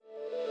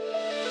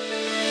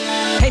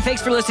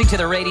Thanks for listening to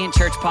the Radiant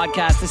Church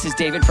podcast. This is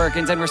David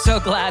Perkins, and we're so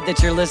glad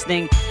that you're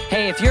listening.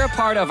 Hey, if you're a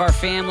part of our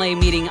family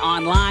meeting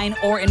online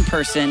or in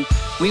person,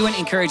 we would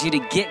encourage you to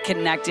get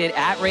connected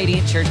at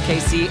Radiant Church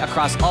KC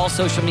across all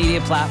social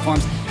media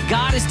platforms.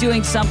 God is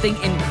doing something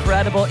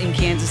incredible in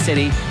Kansas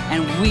City,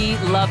 and we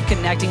love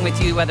connecting with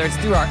you, whether it's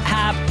through our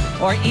app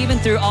or even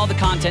through all the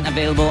content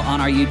available on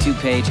our YouTube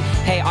page.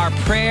 Hey, our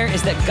prayer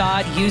is that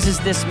God uses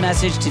this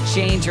message to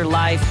change your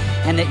life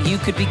and that you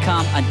could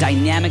become a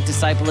dynamic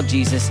disciple of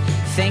Jesus.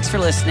 Thanks for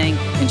listening.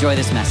 Enjoy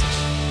this message.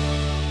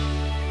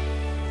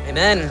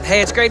 Amen.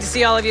 Hey, it's great to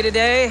see all of you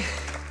today.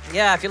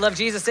 Yeah, if you love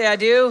Jesus, say I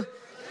do.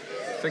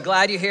 If you're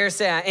glad you're here,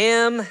 say I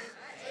am.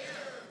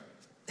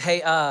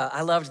 Hey,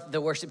 I loved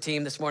the worship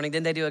team this morning.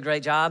 Didn't they do a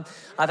great job?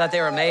 I thought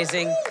they were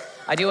amazing.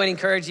 I do want to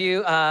encourage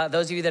you,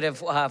 those of you that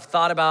have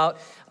thought about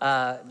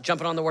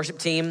jumping on the worship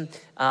team,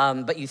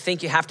 but you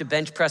think you have to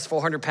bench press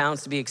 400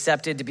 pounds to be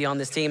accepted to be on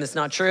this team. It's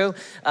not true.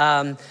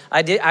 I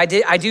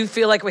do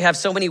feel like we have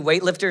so many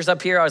weightlifters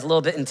up here. I was a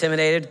little bit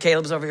intimidated.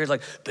 Caleb's over here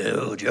like,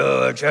 build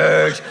your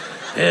church,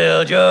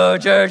 build your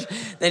church.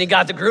 Then you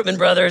got the Groupman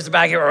brothers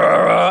back here.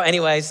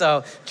 Anyway,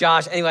 so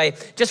Josh,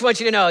 just want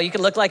you to know you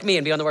can look like me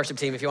and be on the worship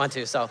team if you want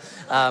to. So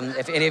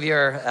if any of you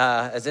are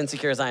as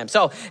insecure as I am.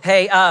 So,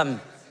 hey,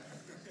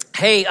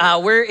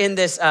 we're in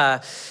this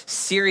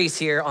series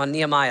here on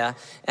Nehemiah,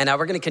 and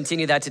we're going to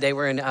continue that today.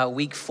 We're in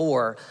week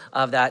 4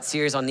 of that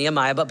series on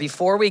Nehemiah. But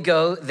before we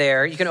go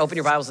there, you can open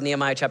your Bibles to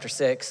Nehemiah chapter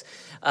 6.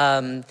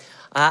 I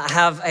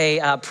have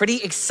a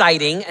pretty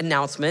exciting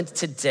announcement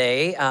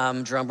today.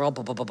 Drum roll,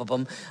 boom, boom, boom, boom,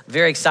 boom.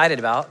 Very excited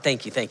about.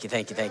 Thank you.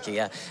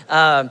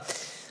 Yeah.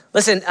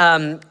 Listen,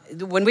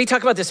 when we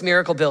talk about this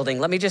miracle building,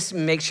 let me just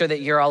make sure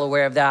that you're all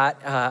aware of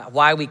that,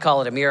 why we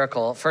call it a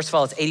miracle. First of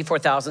all, it's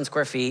 84,000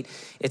 square feet.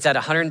 It's at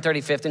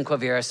 135th and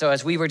Quivira. So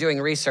as we were doing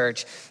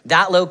research,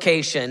 that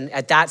location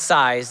at that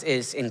size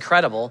is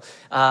incredible.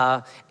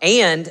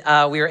 And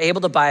we were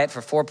able to buy it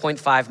for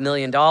 $4.5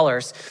 million,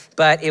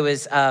 but it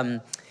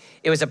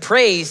was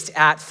appraised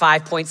at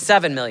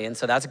 $5.7 million,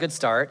 so that's a good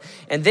start.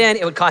 And then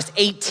it would cost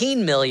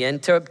 $18 million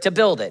to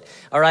build it,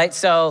 all right?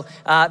 So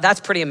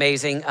that's pretty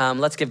amazing.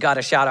 Let's give God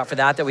a shout out for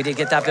that we did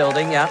get that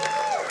building, yeah.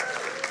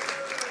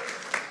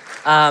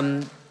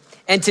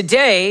 And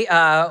today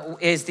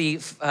is the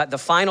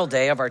final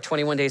day of our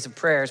 21 days of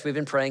prayers. We've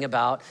been praying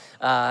about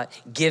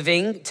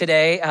giving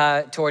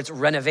today towards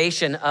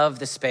renovation of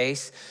the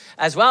space,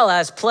 as well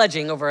as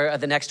pledging over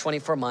the next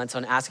 24 months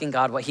on asking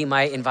God what he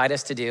might invite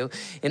us to do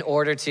in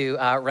order to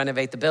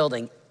renovate the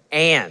building.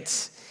 And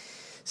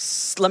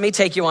let me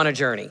take you on a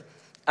journey.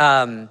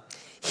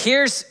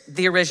 Here's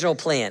the original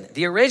plan.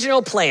 The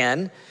original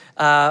plan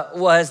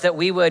was that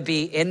we would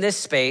be in this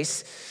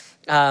space,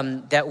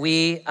 that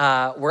we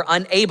were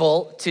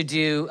unable to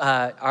do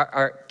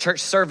our church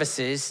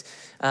services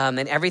and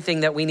everything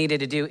that we needed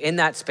to do in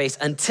that space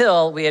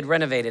until we had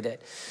renovated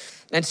it.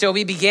 And so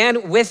we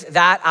began with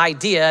that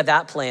idea,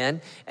 that plan,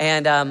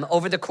 and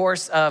over the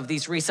course of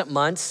these recent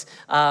months,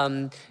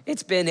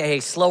 it's been a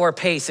slower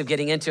pace of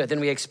getting into it than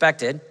we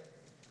expected.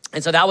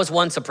 And so that was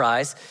one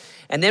surprise.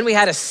 And then we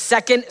had a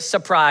second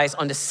surprise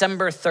on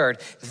December 3rd.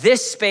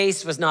 This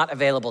space was not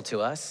available to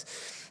us.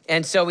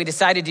 And so we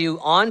decided to do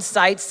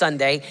on-site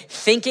Sunday,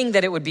 thinking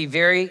that it would be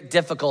very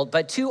difficult,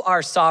 but to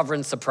our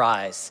sovereign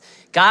surprise,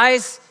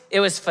 guys,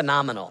 it was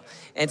phenomenal.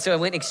 And so it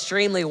went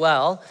extremely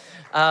well.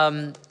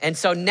 And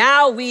so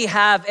now we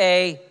have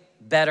a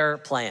better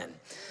plan.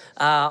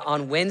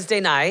 On Wednesday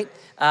night,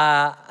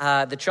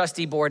 the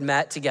trustee board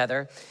met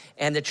together,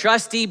 and the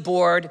trustee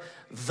board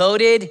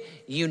voted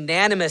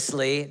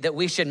unanimously that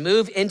we should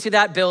move into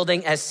that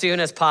building as soon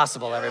as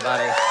possible,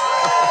 everybody.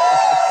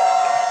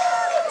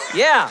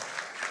 Yeah.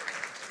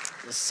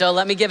 So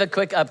let me give a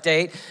quick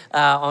update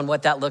on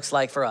what that looks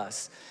like for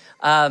us.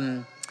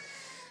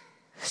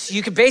 So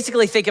you could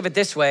basically think of it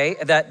this way,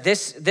 that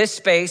this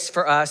space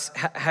for us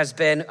has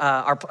been,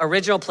 our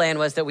original plan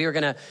was that we were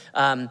gonna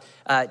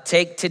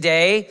take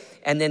today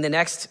and then the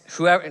next,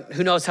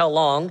 who knows how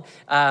long,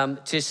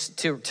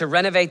 to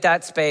renovate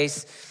that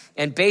space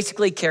and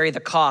basically carry the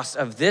cost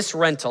of this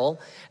rental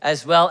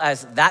as well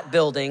as that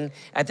building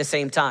at the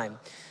same time.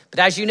 But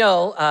as you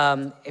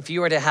know, if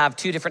you were to have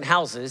 2 different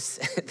houses,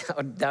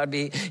 that would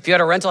be, if you had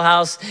a rental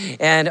house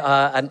and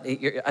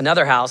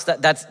another house,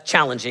 that's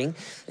challenging.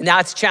 And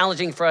that's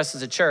challenging for us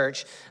as a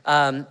church.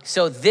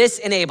 So this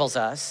enables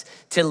us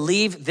to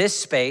leave this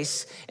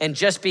space and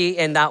just be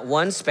in that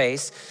one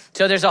space.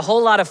 So there's a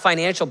whole lot of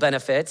financial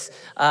benefits.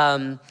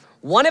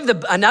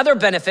 Another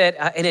benefit,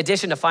 in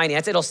addition to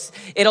finance,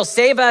 it'll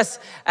save us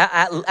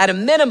at a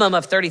minimum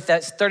of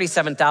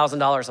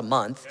 $37,000 a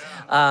month,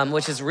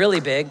 which is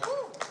really big.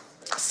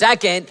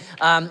 Second,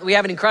 we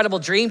have an incredible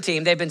dream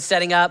team. They've been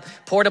setting up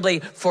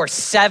portably for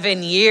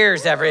 7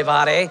 years,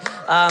 everybody.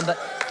 But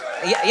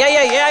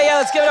yeah,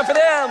 let's give it up for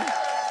them.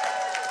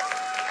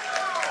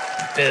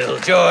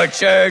 Build your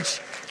church,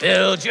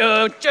 build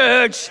your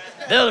church,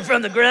 build it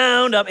from the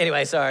ground up.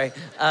 Anyway, sorry.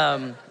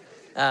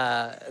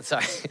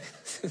 Sorry.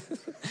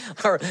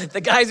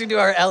 The guys who do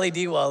our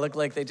LED wall look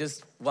like they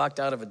just walked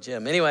out of a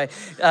gym. Anyway,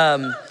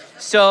 but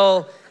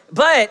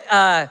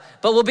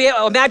we'll be,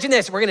 imagine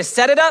this. We're going to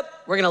set it up.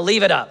 We're going to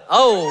leave it up.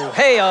 Oh,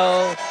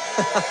 hey-oh.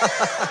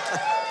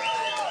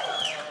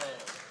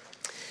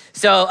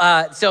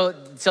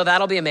 So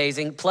that'll be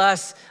amazing.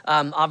 Plus,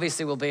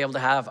 obviously, we'll be able to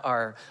have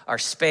our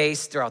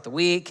space throughout the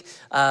week.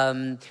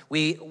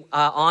 We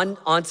on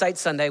On-Site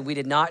Sunday, we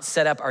did not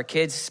set up our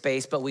kids'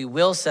 space, but we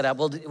will set up.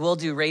 We'll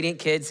do Radiant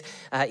Kids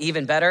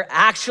even better.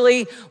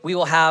 Actually, we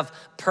will have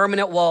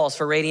permanent walls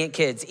for Radiant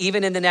Kids,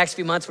 even in the next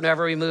few months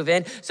whenever we move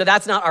in. So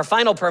that's not our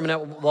final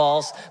permanent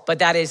walls, but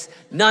that is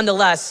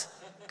nonetheless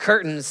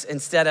curtains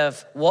instead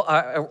of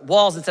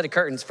walls instead of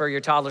curtains for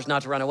your toddlers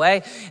not to run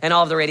away. And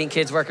all of the Radiant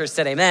Kids workers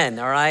said amen,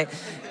 all right?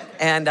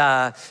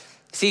 And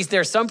see,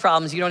 there's some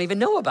problems you don't even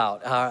know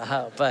about,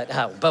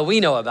 but we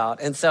know about.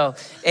 And so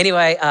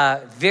anyway,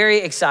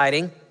 very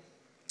exciting.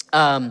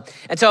 And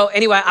so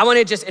anyway, I want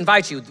to just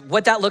invite you.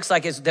 What that looks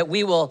like is that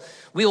we will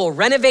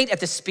renovate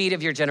at the speed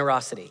of your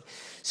generosity.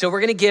 So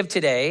we're going to give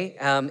today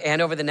and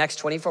over the next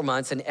 24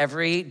 months, and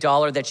every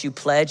dollar that you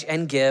pledge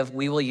and give,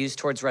 we will use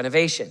towards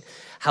renovation.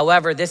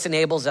 However, this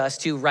enables us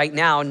to right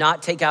now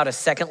not take out a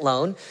second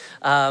loan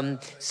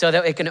so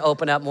that it can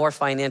open up more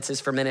finances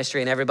for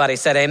ministry. And everybody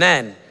said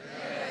amen.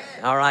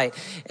 Amen. All right.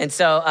 And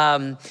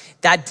so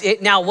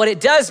now what it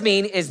does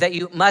mean is that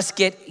you must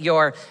get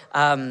your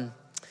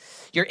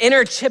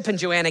inner Chip and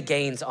Joanna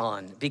Gaines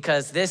on,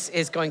 because this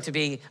is going to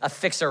be a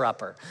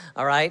fixer-upper,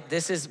 all right?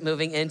 This is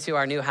moving into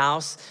our new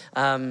house.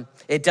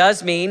 It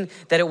does mean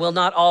that it will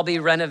not all be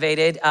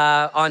renovated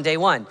on day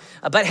one.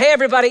 But hey,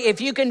 everybody, if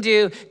you can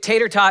do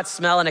tater tots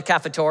smell in a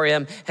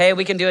cafetorium, hey,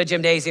 we can do a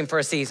gymnasium for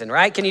a season,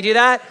 right? Can you do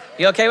that?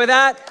 You okay with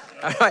that?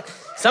 All right.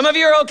 Some of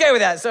you are okay with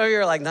that. Some of you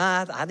are like,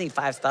 nah, I need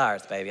 5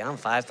 stars, baby. I'm a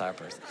 5-star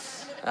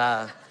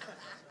person.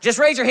 Just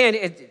raise your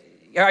hand.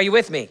 Are you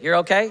with me? You're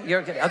okay?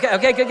 You're good.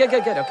 Okay, good.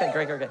 Okay,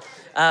 great.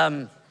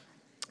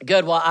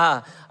 Good. Well,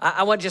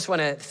 I just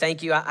want to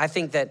thank you. I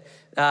think that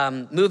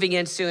moving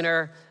in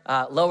sooner,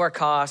 lower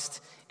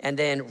cost, and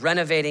then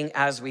renovating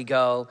as we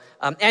go.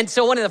 And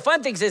so one of the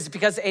fun things is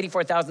because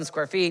 84,000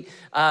 square feet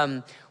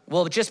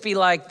will just be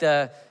like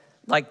the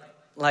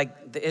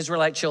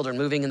Israelite children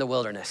moving in the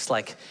wilderness.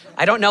 Like,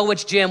 I don't know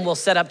which gym we'll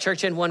set up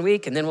church in one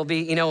week, and then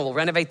we'll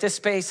renovate this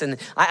space. And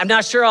I'm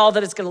not sure all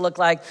that it's going to look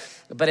like,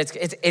 but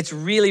it's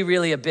really,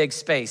 really a big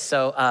space.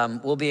 So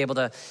we'll be able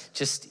to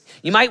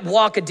you might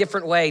walk a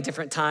different way,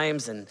 different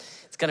times, and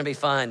it's going to be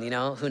fun,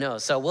 who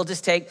knows. So we'll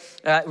just take,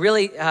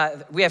 we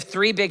have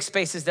 3 big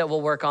spaces that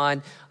we'll work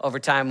on over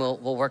time.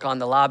 We'll work on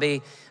the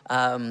lobby,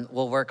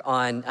 we'll work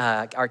on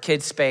our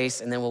kids'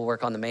 space, and then we'll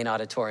work on the main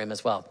auditorium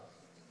as well.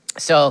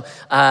 So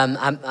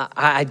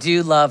I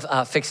do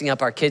love fixing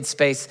up our kids'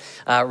 space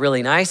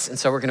really nice. And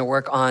so we're going to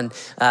work on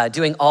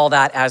doing all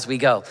that as we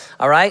go.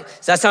 All right?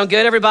 Does that sound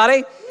good,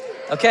 everybody?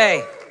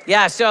 Okay.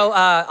 Yeah, so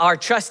our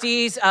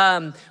trustees,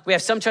 we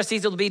have some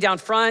trustees that will be down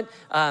front,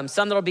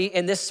 some that will be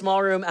in this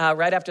small room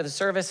right after the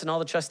service, and all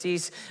the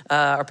trustees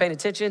are paying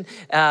attention.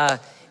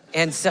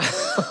 And so,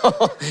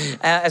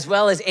 as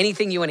well as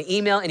anything you want to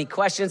email, any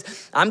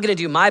questions, I'm going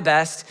to do my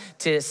best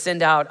to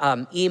send out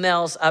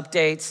emails,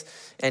 updates,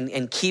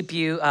 and keep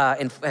you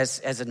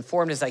as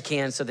informed as I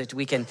can so that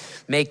we can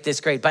make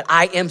this great. But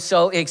I am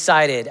so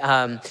excited.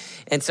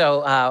 And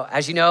so,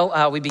 as you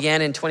know, we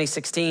began in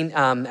 2016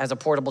 as a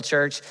portable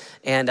church.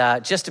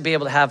 And just to be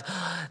able to have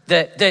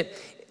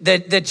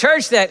the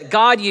church that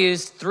God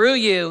used through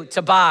you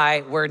to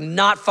buy, we're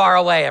not far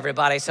away,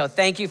 everybody. So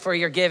thank you for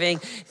your giving.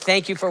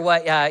 Thank you for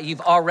what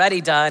you've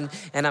already done.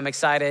 And I'm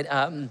excited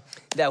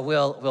that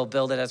we'll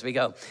build it as we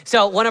go.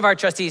 So one of our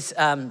trustees,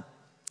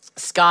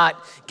 Scott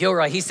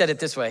Gilroy, he said it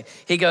this way.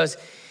 He goes,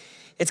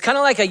 it's kind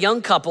of like a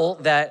young couple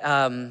that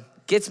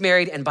gets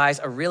married and buys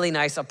a really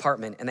nice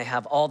apartment, and they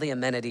have all the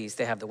amenities.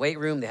 They have the weight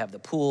room, they have the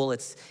pool.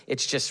 It's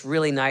just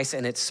really nice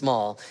and it's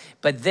small.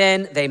 But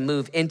then they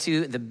move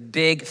into the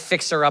big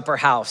fixer-upper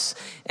house,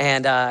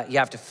 and you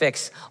have to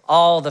fix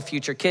all the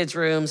future kids'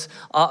 rooms,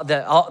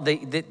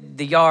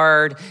 the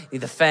yard,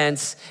 the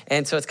fence,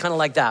 and so it's kind of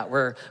like that.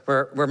 We're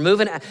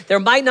moving. There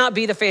might not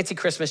be the fancy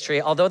Christmas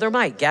tree, although there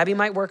might. Gabby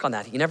might work on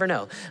that. You never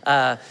know.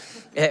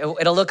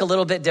 It'll look a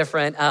little bit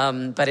different,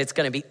 but it's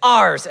going to be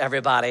ours,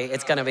 everybody.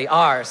 It's going to be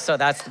ours. So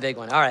that's the big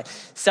one. All right.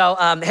 So,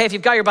 hey, if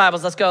you've got your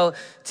Bibles, let's go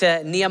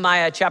to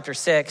Nehemiah chapter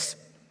 6.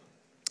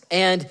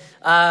 And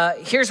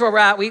here's where we're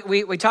at.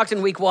 We talked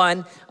in week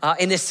 1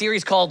 in this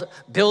series called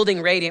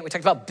Building Radiant. We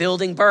talked about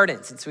building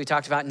burdens. And so we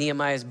talked about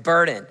Nehemiah's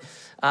burden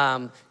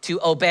to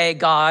obey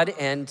God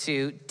and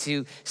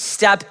to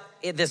step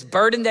in this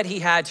burden that he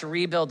had to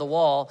rebuild the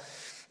wall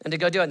and to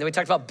go do it. And then we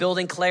talked about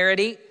building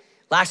clarity.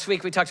 Last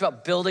week, we talked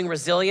about building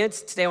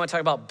resilience. Today, I want to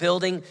talk about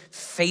building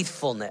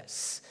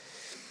faithfulness.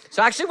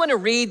 So I actually want to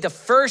read the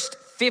first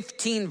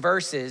 15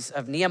 verses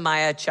of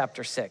Nehemiah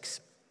chapter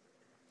 6.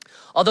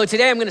 Although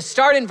today I'm going to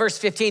start in verse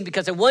 15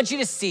 because I want you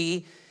to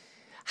see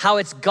how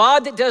it's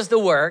God that does the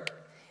work,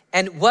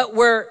 and what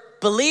we're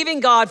believing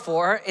God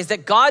for is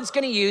that God's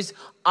going to use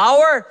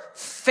our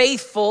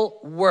faithful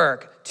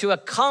work to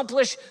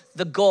accomplish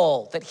the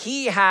goal that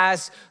he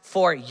has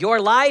for your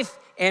life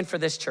and for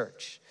this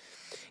church.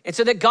 And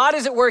so that God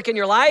is at work in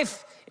your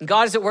life and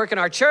God is at work in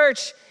our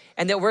church,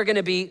 and that we're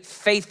gonna be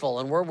faithful,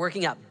 and we're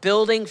working out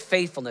building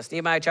faithfulness.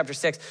 Nehemiah chapter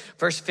 6,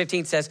 verse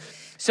 15 says,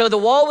 so the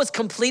wall was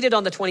completed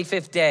on the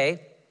 25th day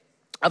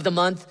of the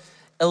month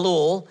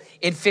Elul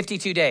in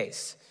 52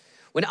 days.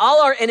 When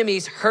all our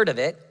enemies heard of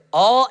it,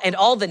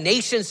 all the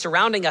nations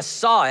surrounding us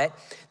saw it,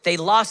 they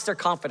lost their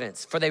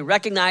confidence, for they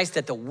recognized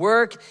that the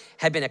work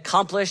had been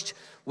accomplished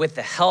with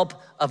the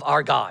help of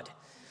our God.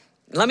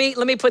 Let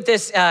me put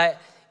this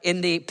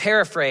in the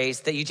paraphrase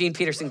that Eugene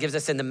Peterson gives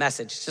us in the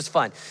Message. It's just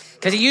fun,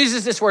 because he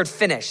uses this word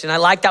finished, and I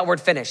like that word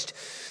finished.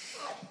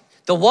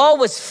 The wall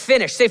was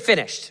finished. Say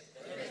finished.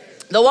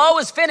 The wall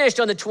was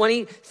finished on the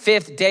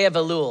 25th day of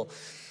Elul.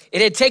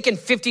 It had taken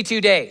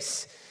 52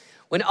 days.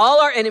 When all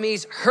our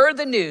enemies heard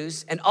the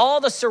news and all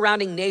the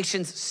surrounding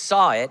nations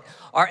saw it,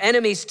 our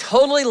enemies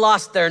totally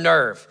lost their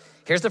nerve.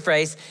 Here's the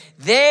phrase.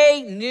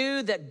 They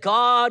knew that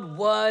God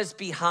was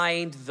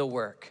behind the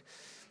work.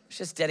 Let's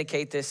just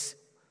dedicate this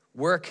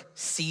work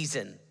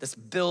season, this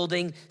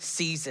building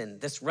season,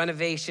 this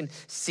renovation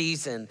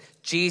season,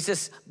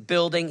 Jesus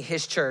building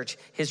his church,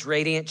 his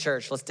radiant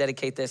church. Let's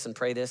dedicate this and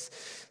pray this.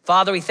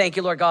 Father, we thank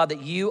you, Lord God,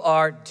 that you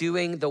are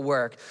doing the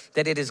work,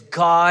 that it is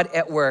God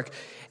at work,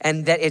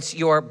 and that it's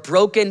your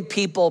broken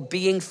people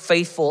being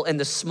faithful in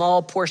the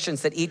small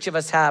portions that each of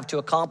us have to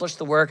accomplish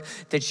the work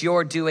that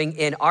you're doing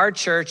in our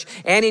church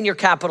and in your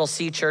capital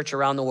C church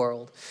around the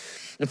world.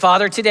 And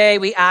Father, today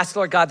we ask,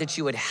 Lord God, that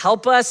you would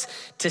help us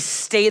to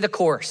stay the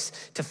course,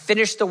 to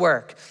finish the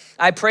work.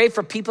 I pray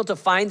for people to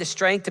find the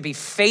strength to be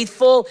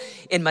faithful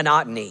in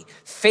monotony,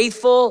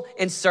 faithful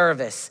in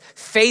service,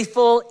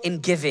 faithful in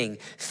giving,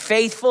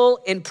 faithful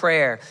in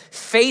prayer,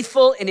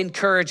 faithful in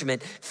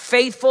encouragement,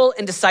 faithful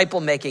in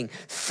disciple making,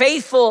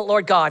 faithful,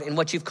 Lord God, in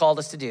what you've called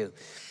us to do.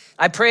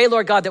 I pray,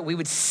 Lord God, that we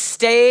would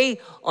stay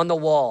on the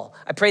wall.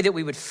 I pray that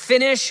we would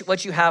finish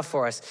what you have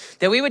for us,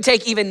 that we would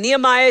take even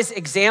Nehemiah's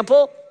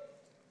example,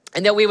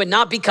 and that we would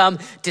not become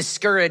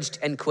discouraged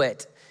and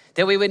quit,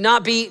 that we would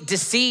not be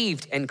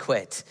deceived and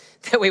quit,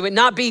 that we would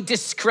not be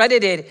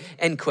discredited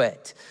and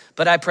quit.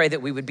 But I pray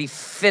that we would be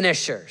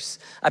finishers.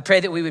 I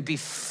pray that we would be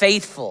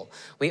faithful.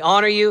 We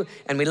honor you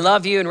and we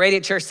love you. And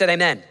Radiant Church said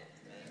amen.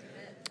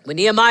 Amen. When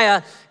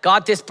Nehemiah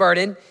got this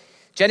burden,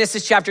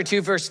 Genesis chapter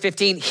 2, verse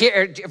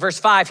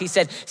 5, he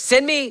said,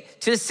 send me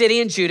to the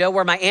city in Judah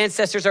where my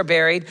ancestors are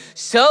buried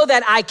so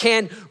that I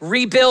can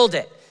rebuild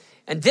it.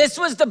 And this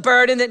was the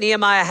burden that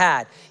Nehemiah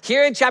had.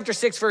 Here in chapter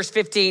 6, verse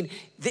 15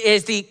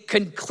 is the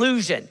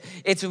conclusion.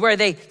 It's where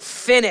they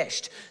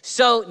finished.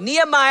 So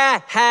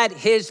Nehemiah had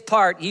his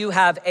part. You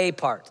have a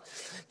part.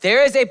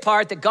 There is a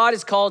part that God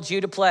has called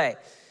you to play.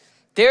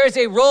 There is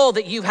a role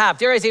that you have.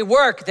 There is a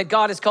work that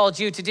God has called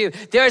you to do.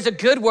 There is a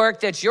good work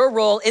that's your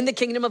role in the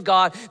kingdom of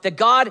God that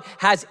God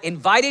has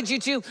invited you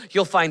to.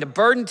 You'll find a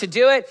burden to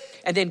do it,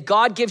 and then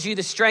God gives you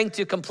the strength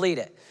to complete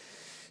it.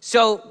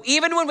 So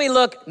even when we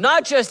look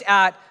not just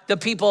at the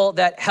people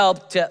that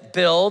helped to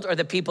build or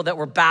the people that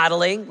were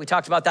battling, we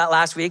talked about that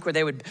last week where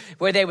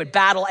they would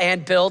battle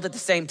and build at the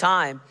same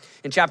time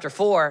in chapter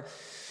 4.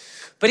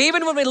 But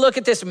even when we look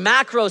at this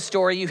macro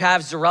story, you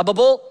have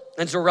Zerubbabel,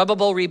 and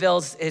Zerubbabel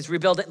is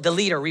rebuilding the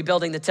leader,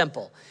 rebuilding the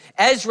temple.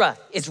 Ezra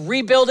is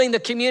rebuilding the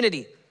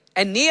community.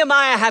 And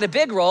Nehemiah had a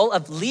big role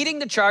of leading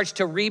the charge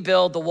to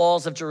rebuild the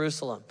walls of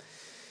Jerusalem.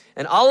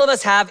 And all of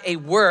us have a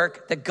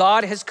work that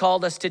God has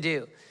called us to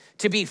do,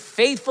 to be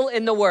faithful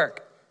in the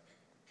work.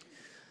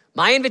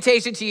 My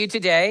invitation to you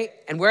today,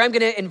 and where I'm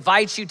gonna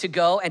invite you to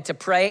go and to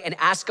pray and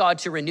ask God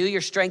to renew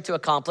your strength to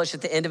accomplish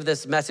at the end of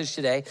this message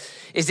today,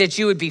 is that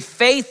you would be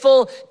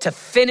faithful to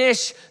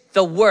finish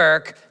the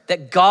work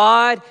that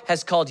God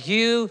has called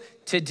you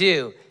to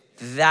do.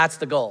 That's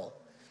the goal.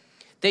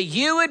 That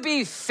you would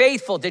be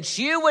faithful, that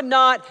you would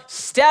not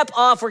step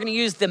off. We're gonna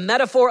use the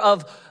metaphor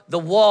of the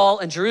wall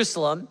in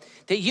Jerusalem,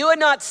 that you would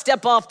not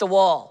step off the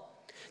wall,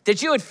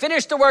 that you would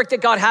finish the work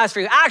that God has for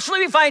you.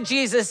 Actually, we find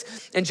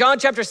Jesus in John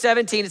chapter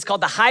 17. It's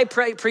called the high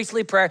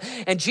priestly prayer.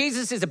 And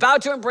Jesus is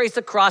about to embrace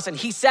the cross. And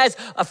he says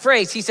a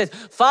phrase. He says,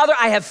 Father,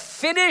 I have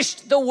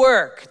finished the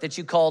work that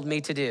you called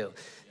me to do.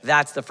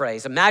 That's the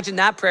phrase. Imagine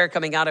that prayer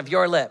coming out of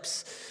your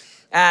lips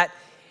at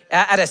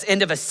an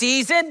end of a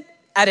season,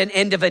 at an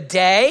end of a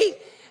day,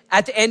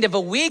 at the end of a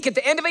week, at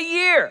the end of a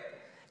year,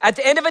 at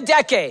the end of a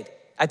decade,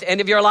 at the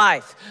end of your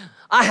life.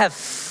 I have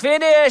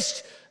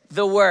finished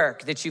the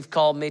work that you've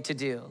called me to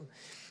do.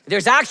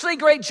 There's actually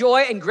great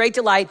joy and great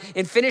delight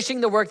in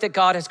finishing the work that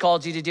God has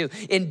called you to do,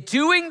 in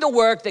doing the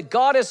work that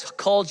God has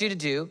called you to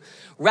do,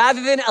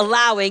 rather than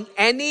allowing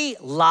any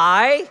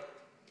lie,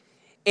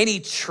 any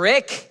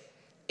trick,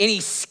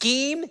 any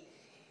scheme,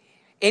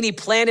 any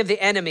plan of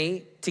the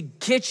enemy to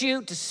get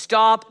you to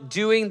stop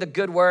doing the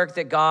good work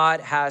that God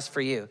has for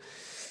you.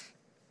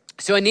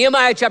 So in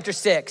Nehemiah chapter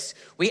 6,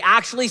 we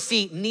actually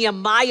see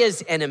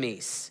Nehemiah's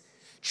enemies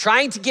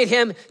trying to get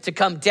him to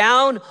come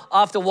down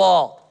off the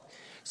wall.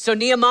 So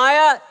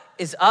Nehemiah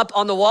is up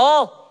on the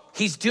wall.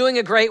 He's doing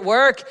a great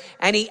work,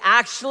 and he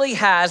actually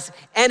has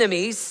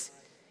enemies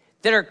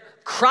that are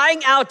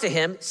crying out to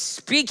him,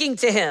 speaking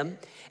to him,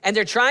 and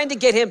they're trying to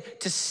get him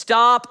to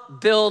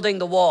stop building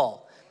the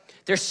wall.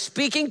 They're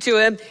speaking to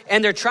him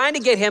and they're trying to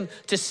get him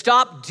to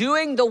stop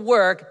doing the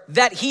work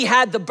that he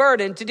had the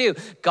burden to do.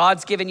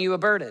 God's given you a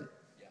burden.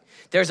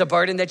 There's a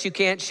burden that you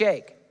can't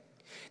shake.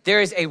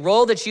 There is a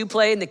role that you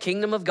play in the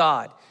kingdom of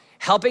God,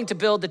 helping to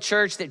build the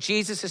church that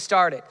Jesus has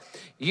started.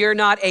 You're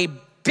not a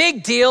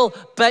big deal,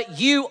 but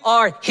you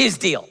are his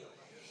deal.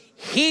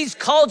 He's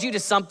called you to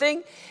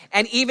something,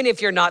 and even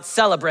if you're not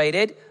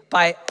celebrated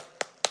by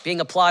being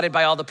applauded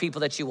by all the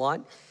people that you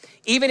want,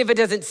 even if it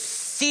doesn't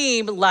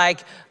seem like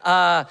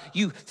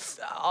you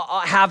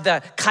have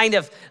the kind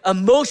of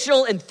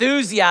emotional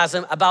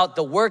enthusiasm about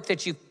the work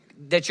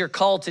that you're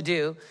called to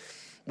do,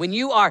 when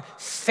you are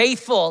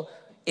faithful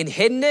in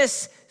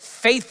hiddenness,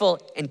 faithful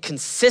and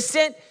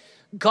consistent,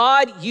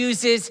 God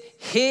uses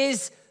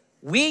his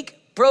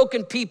weak,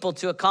 broken people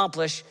to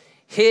accomplish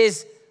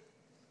his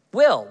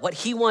will, what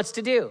he wants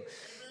to do.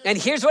 And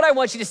here's what I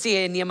want you to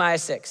see in Nehemiah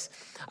 6.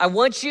 I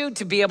want you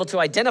to be able to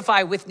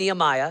identify with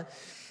Nehemiah.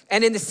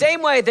 And in the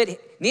same way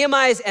that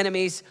Nehemiah's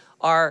enemies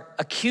are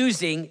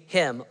accusing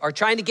him or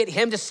trying to get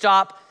him to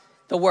stop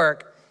the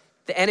work,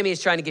 the enemy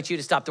is trying to get you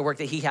to stop the work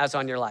that he has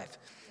on your life.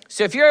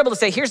 So if you're able to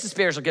say, here's the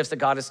spiritual gifts that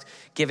God has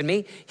given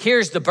me,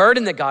 here's the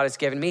burden that God has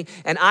given me,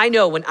 and I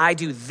know when I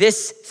do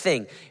this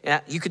thing,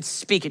 you could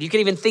speak it, you can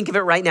even think of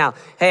it right now.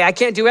 Hey, I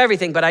can't do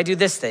everything, but I do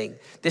this thing.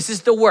 This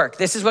is the work.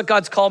 This is what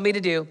God's called me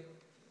to do.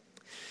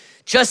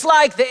 Just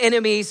like the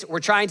enemies were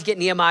trying to get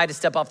Nehemiah to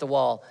step off the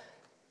wall,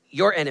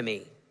 your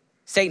enemy,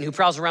 Satan, who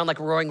prowls around like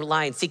a roaring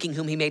lion, seeking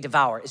whom he may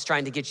devour, is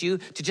trying to get you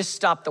to just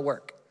stop the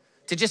work,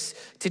 to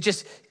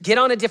just get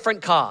on a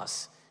different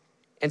cause.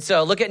 And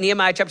so look at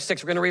Nehemiah chapter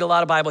 6. We're going to read a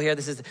lot of Bible here.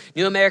 This is the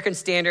New American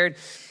Standard,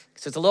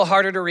 so it's a little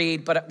harder to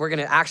read, but we're going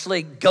to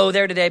actually go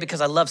there today because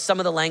I love some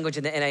of the language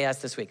in the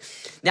NAS this week.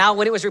 Now,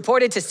 when it was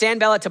reported to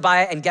Sanballat,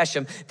 Tobiah, and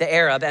Geshem, the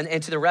Arab,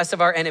 and to the rest of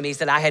our enemies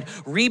that I had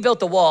rebuilt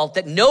the wall,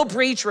 that no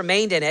breach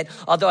remained in it,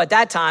 although at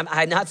that time I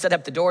had not set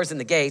up the doors and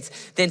the gates,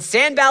 then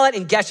Sanballat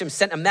and Geshem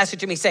sent a message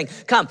to me saying,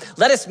 come,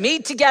 let us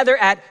meet together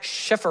at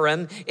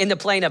Shepharim in the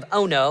plain of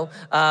Ono.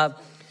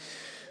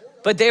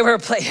 But they were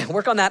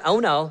work on that,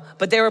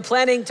 but they were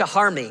planning to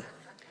harm me.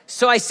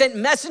 So I sent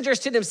messengers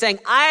to them saying,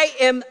 I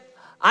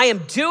am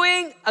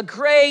doing a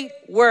great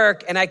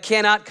work and I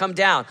cannot come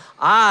down.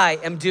 I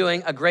am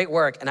doing a great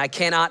work and I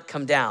cannot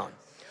come down.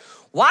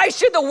 Why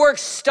should the work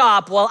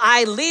stop while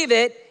I leave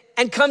it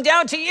and come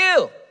down to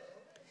you?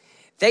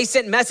 They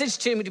sent message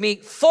to me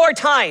 4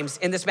 times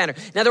in this manner.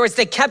 In other words,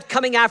 they kept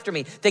coming after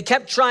me. They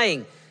kept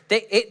trying.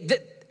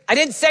 I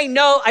didn't say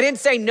no. I didn't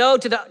say no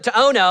to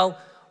Ono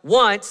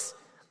once.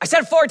 I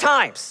said 4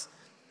 times.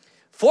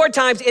 4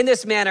 times in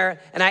this manner,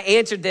 and I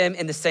answered them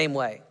in the same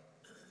way.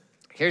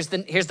 Here's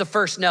the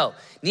first no.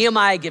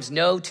 Nehemiah gives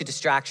no to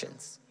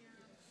distractions.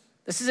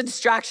 This is a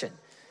distraction.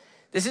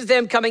 This is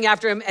them coming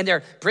after him, and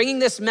they're bringing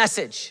this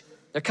message.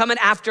 They're coming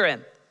after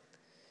him.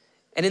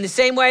 And in the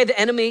same way, the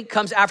enemy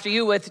comes after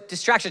you with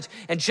distractions.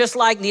 And just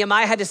like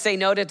Nehemiah had to say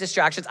no to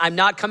distractions, I'm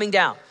not coming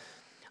down.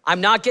 I'm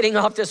not getting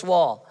off this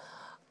wall.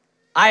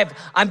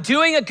 I'm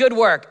doing a good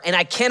work, and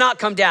I cannot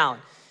come down.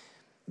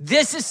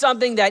 This is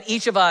something that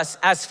each of us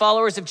as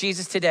followers of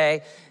Jesus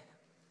today,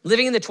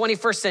 living in the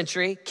 21st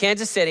century,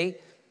 Kansas City,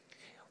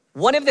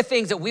 one of the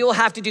things that we will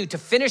have to do to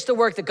finish the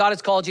work that God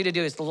has called you to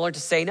do is to learn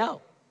to say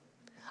no.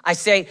 I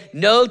say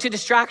no to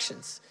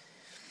distractions.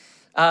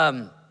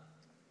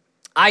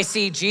 I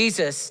see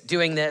Jesus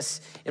doing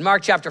this in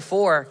Mark chapter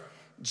 4.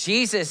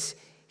 Jesus,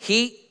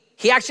 he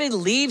actually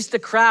leaves the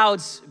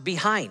crowds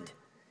behind.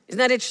 Isn't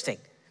that interesting?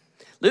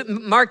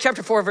 Mark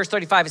chapter 4, verse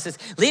 35, it says,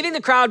 leaving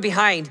the crowd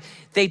behind,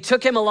 they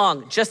took him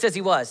along just as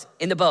he was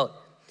in the boat.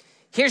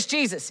 Here's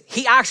Jesus.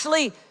 He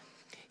actually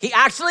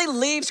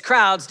leaves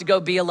crowds to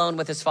go be alone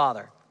with his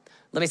Father.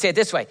 Let me say it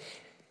this way.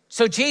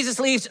 So Jesus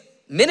leaves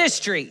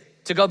ministry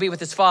to go be with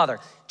his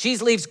Father.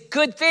 Jesus leaves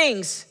good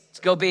things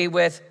to go be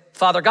with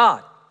Father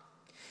God.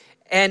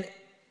 And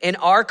in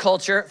our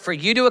culture, for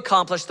you to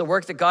accomplish the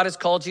work that God has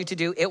called you to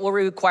do, it will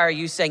require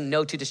you saying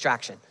no to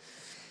distraction.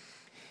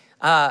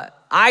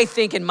 I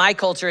think in my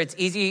culture, it's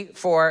easy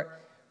for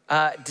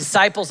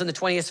disciples in the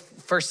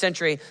 21st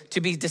century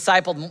to be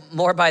discipled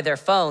more by their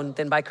phone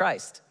than by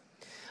Christ.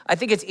 I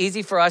think it's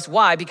easy for us.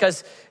 Why?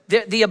 Because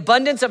the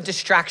abundance of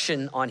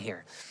distraction on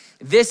here.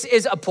 This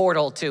is a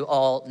portal to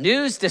all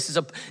news. This is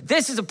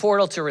a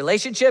portal to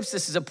relationships.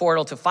 This is a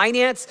portal to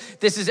finance.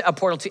 This is a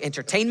portal to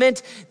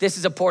entertainment. This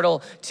is a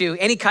portal to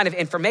any kind of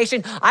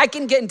information. I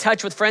can get in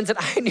touch with friends that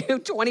I knew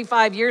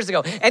 25 years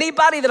ago.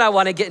 Anybody that I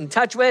want to get in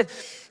touch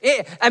with.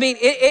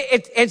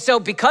 And so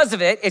because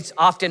of it, it's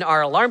often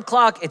our alarm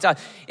clock.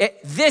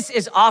 This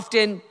is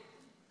often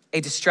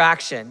a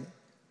distraction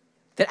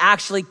that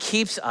actually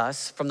keeps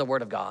us from the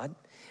Word of God,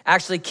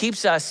 actually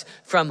keeps us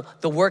from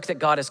the work that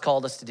God has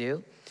called us to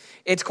do.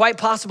 It's quite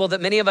possible that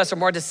many of us are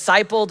more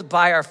discipled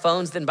by our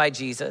phones than by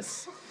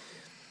Jesus.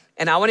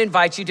 And I want to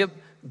invite you to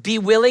be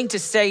willing to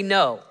say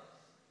no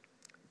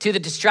to the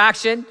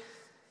distraction.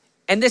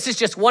 And this is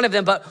just one of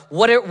them, but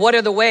what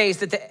are the ways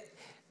that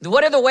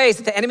What are the ways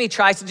that the enemy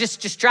tries to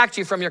just distract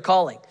you from your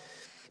calling?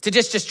 To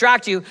just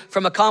distract you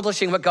from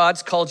accomplishing what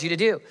God's called you to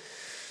do?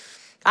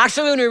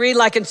 Actually, when we read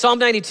like in Psalm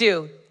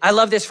 92, I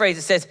love this phrase.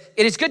 It says,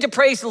 "It is good to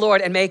praise the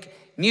Lord and make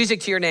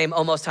music to your name,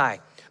 O Most High,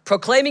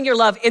 proclaiming your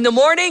love in the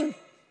morning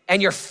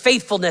and your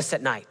faithfulness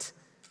at night."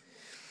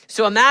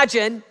 So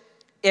imagine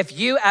if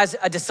you as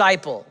a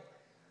disciple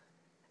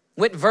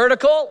went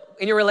vertical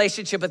in your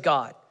relationship with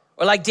God,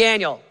 or like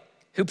Daniel,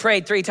 who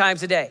prayed 3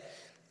 times a day,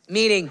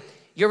 meaning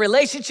your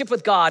relationship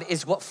with God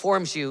is what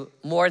forms you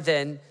more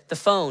than the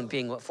phone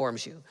being what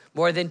forms you,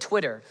 more than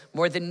Twitter,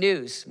 more than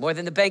news, more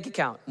than the bank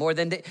account, more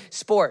than the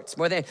sports,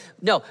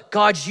 no,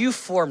 God, you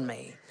formed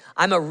me.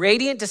 I'm a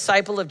radiant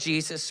disciple of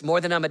Jesus more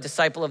than I'm a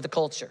disciple of the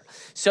culture.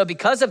 So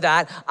because of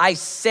that, I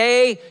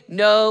say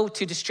no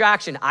to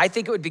distraction. I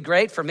think it would be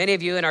great for many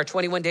of you in our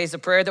 21 days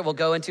of prayer that we'll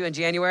go into in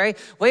January.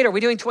 Wait, are we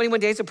doing 21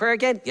 days of prayer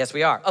again? Yes,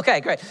 we are. Okay,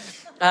 great.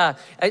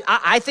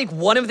 I think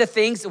one of the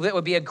things that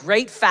would be a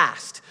great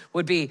fast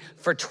would be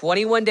for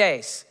 21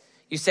 days.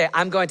 You say,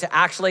 I'm going to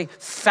actually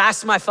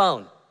fast my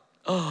phone.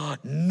 Oh,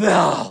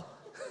 no.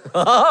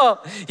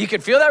 Oh, you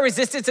can feel that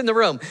resistance in the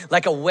room,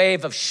 like a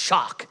wave of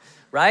shock,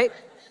 right?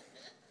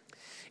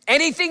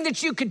 Anything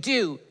that you could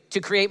do to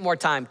create more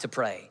time to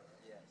pray,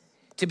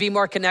 to be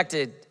more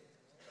connected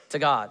to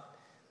God.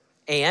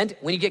 And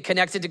when you get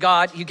connected to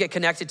God, you get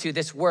connected to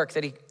this work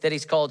that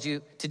he's called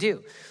you to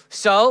do.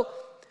 So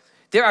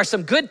there are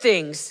some good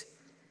things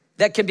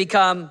that can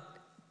become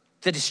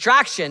the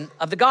distraction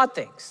of the God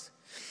things.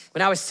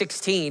 When I was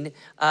 16,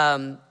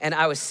 and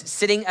I was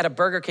sitting at a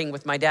Burger King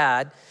with my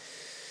dad,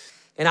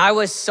 and I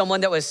was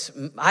someone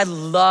I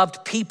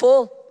loved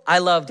people, I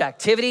loved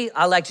activity,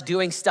 I liked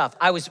doing stuff.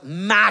 I was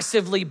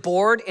massively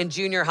bored in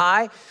junior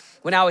high.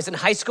 When I was in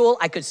high school,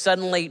 I could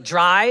suddenly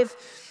drive.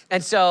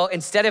 And so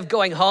instead of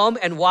going home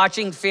and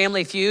watching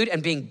Family Feud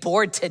and being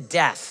bored to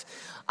death,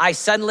 I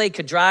suddenly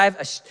could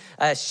drive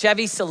a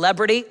Chevy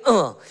Celebrity,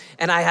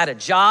 and I had a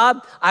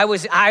job.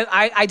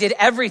 I did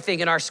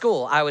everything in our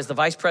school. I was the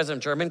vice president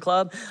of German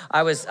club.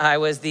 I was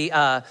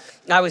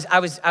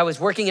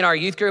working in our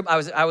youth group. I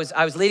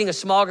was leading a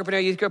small group in our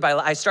youth group.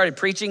 I started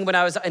preaching when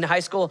I was in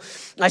high school.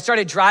 I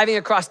started driving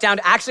across town.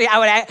 I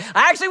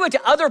actually went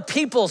to other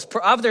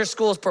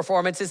schools'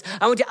 performances.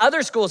 I went to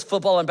other schools'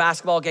 football and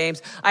basketball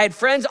games. I had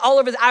friends all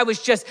over. I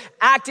was just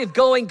active,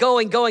 going,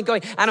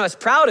 and I was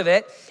proud of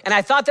it. And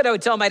I thought that I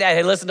would tell my dad,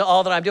 hey, listen to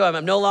all that I'm doing.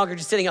 I'm no longer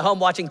just sitting at home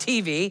watching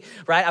TV,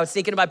 right? I would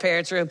sneak into my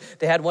parents' room.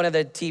 They had one of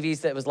the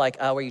TVs that was like,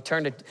 where you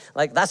turned it,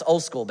 like that's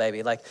old school,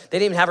 baby. Like they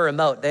didn't even have a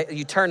remote.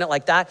 You turn it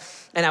like that.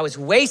 And I was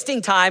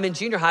wasting time in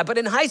junior high. But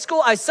in high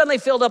school, I suddenly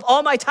filled up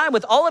all my time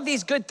with all of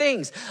these good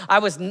things. I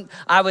was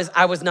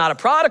not a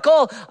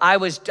prodigal. I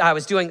was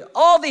doing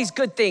all these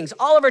good things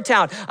all over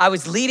town. I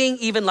was leading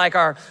even like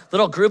our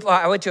little group.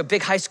 I went to a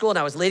big high school and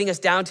I was leading us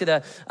down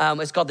to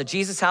it's called the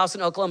Jesus House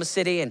in Oklahoma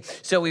City. And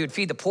so we would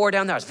feed the poor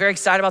down there. I was very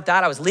excited about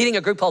that. I was leading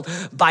a group called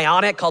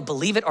Bionic, called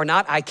Believe It or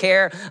Not, I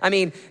Care. I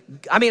mean,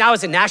 I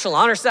was in National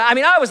Honor Society. I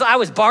mean, I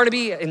was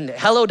Barnaby and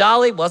Hello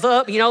Dolly, what's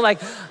up? You know, like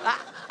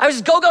I was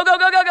just go.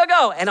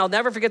 And I'll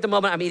never forget the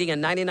moment I'm eating a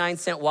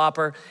 99-cent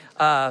Whopper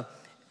on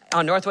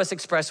Northwest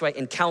Expressway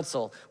in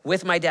Council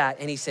with my dad.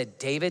 And he said,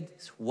 David,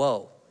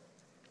 whoa,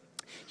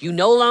 you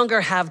no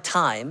longer have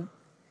time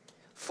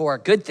for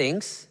good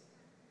things.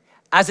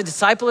 As a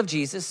disciple of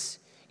Jesus,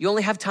 you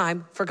only have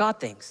time for God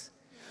things.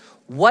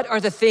 What are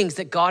the things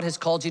that God has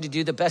called you to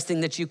do? The best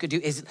thing that you could do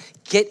is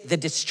get the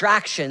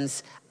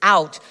distractions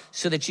out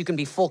so that you can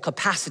be full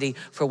capacity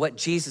for what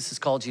Jesus has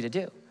called you to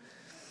do.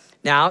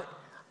 Now,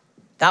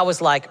 that was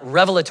like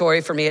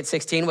revelatory for me at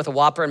 16 with a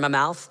Whopper in my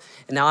mouth.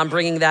 And now I'm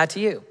bringing that to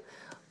you.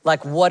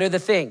 Like, what are the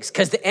things?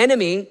 Because the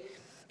enemy,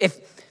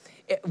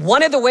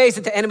 one of the ways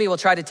that the enemy will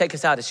try to take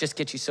us out is just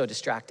get you so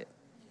distracted.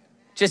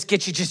 Just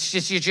get you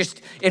you're just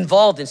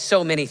involved in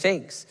so many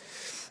things.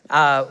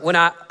 When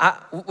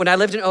I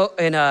lived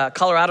in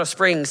Colorado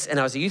Springs and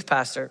I was a youth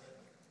pastor,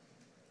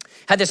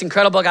 had this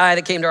incredible guy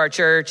that came to our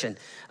church, and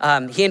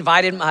he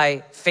invited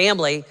my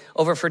family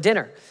over for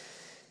dinner.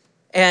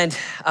 And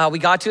we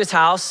got to his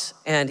house,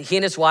 and he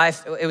and his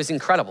wife, it was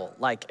incredible.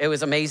 Like, it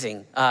was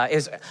amazing.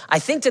 I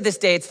think to this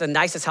day, it's the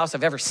nicest house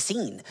I've ever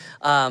seen.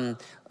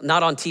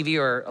 Not on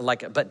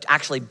TV but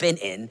actually been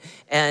in.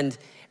 And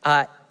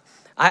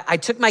I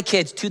took my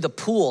kids to the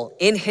pool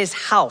in his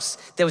house.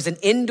 There was an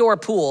indoor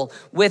pool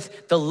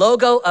with the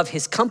logo of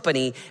his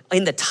company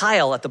in the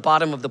tile at the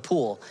bottom of the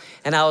pool.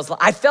 And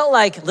I felt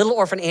like Little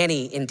Orphan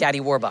Annie in Daddy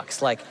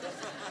Warbucks. Like,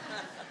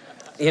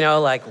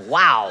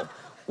 wow,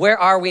 where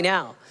are we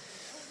now?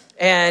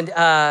 And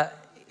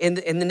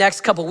in the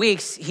next couple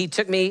weeks, he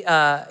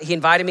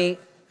invited me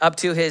up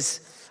to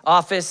his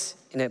office,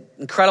 in an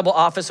incredible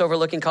office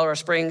overlooking Colorado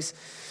Springs.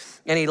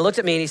 And he looked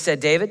at me and he said,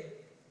 David,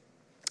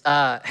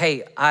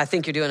 hey, I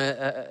think you're doing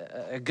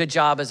a good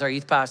job as our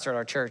youth pastor at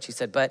our church. He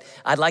said, but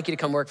I'd like you to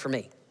come work for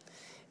me.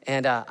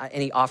 And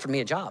he offered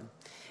me a job.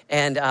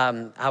 And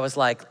I was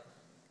like,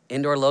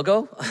 indoor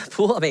logo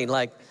pool? I mean,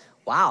 like,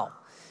 wow.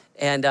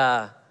 And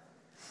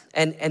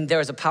there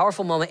was a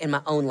powerful moment in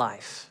my own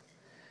life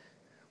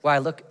where I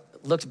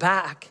looked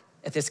back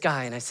at this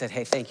guy and I said,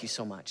 hey, thank you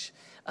so much.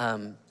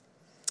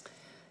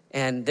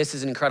 And this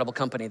is an incredible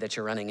company that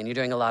you're running and you're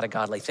doing a lot of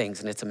godly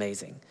things and it's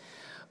amazing.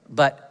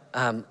 But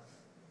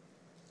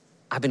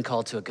I've been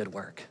called to a good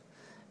work.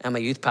 I'm a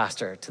youth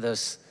pastor to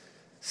those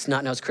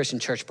snot-nosed Christian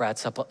church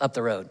brats up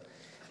the road.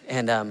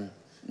 And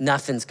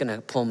nothing's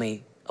gonna pull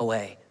me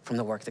away from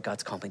the work that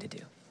God's called me to do.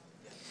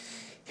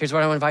 Here's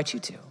what I wanna invite you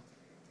to.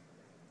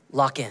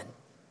 Lock in.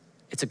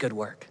 It's a good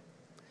work.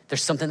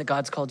 There's something that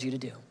God's called you to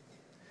do.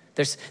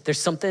 There's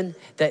something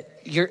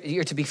that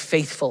you're to be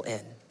faithful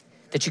in,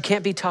 that you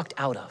can't be talked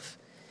out of.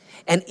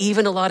 And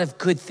even a lot of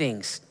good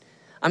things.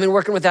 I mean,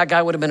 working with that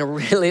guy would have been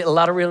a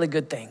lot of really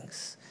good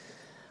things.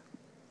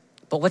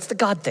 But what's the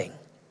God thing?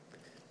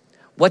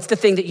 What's the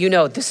thing that you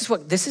know, this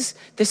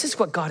is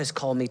what God has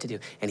called me to do.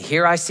 And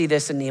here I see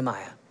this in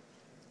Nehemiah.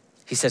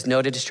 He says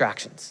no to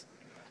distractions.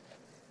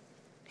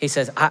 He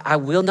says, I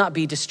will not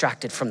be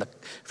distracted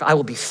I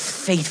will be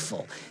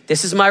faithful.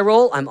 This is my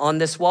role. I'm on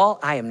this wall.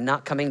 I am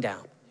not coming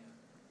down.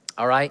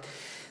 All right?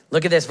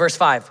 Look at this, verse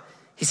 5.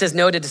 He says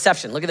no to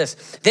deception. Look at this.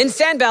 Then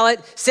Sanballat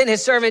sent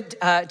his servant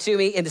to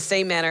me in the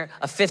same manner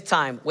a fifth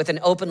time with an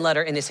open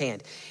letter in his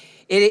hand.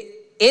 In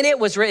it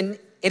was written,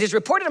 it is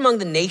reported among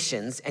the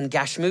nations, and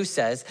Gashmu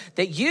says,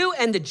 that you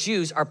and the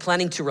Jews are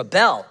planning to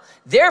rebel.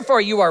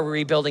 Therefore, you are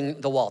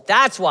rebuilding the wall.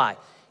 That's why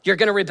you're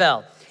going to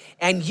rebel.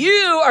 And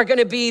you are going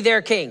to be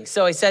their king.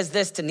 So he says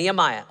this to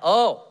Nehemiah.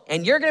 Oh,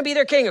 and you're going to be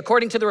their king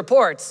according to the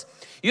reports.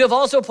 You have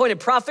also appointed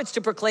prophets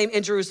to proclaim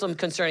in Jerusalem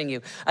concerning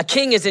you. A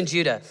king is in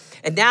Judah,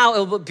 and now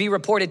it will be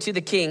reported to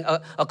the king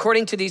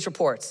according to these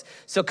reports.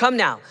 So come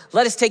now,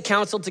 let us take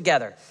counsel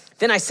together.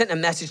 Then I sent a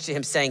message to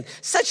him saying,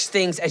 such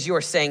things as you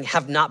are saying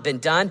have not been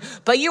done,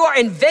 but you are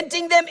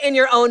inventing them in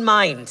your own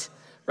mind,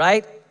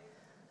 right?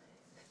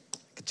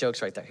 Good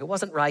jokes right there. He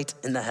wasn't right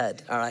in the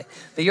head, all right?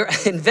 But you're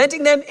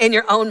inventing them in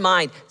your own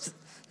mind.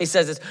 He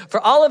says this, for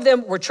all of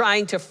them were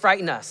trying to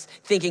frighten us,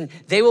 thinking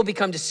they will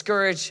become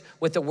discouraged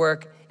with the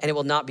work and it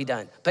will not be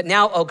done. But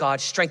now, oh God,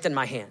 strengthen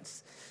my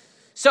hands.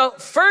 So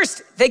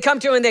first they come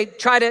to him and they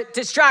try to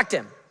distract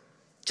him,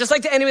 just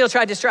like the enemy will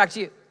try to distract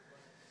you.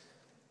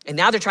 And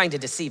now they're trying to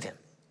deceive him.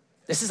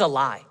 This is a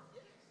lie.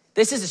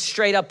 This is a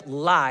straight up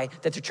lie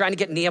that they're trying to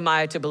get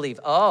Nehemiah to believe.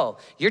 Oh,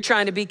 you're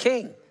trying to be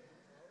king.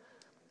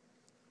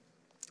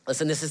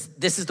 Listen,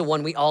 this is the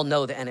one we all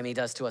know the enemy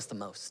does to us the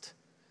most.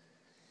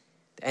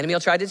 The enemy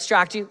will try to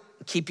distract you,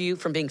 keep you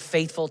from being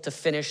faithful to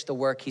finish the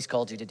work he's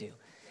called you to do.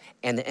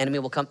 And the enemy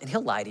will come and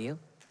he'll lie to you.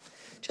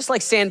 Just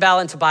like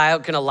Sanballat and Tobiah are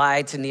gonna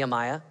lie to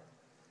Nehemiah.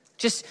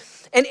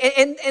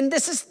 And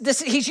this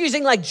is he's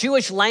using like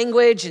Jewish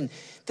language, and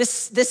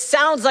this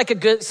sounds like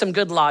some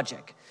good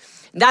logic.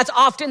 And that's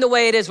often the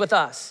way it is with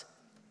us.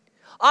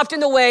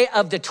 Often the way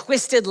of the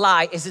twisted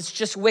lie is it's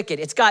just wicked.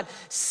 It's got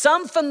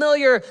some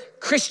familiar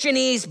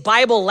Christianese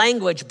Bible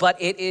language,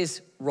 but it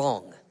is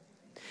wrong.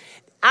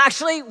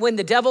 Actually, when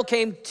the devil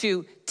came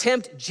to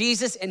tempt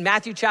Jesus in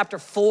Matthew chapter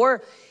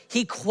 4,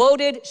 he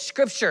quoted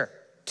scripture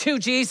to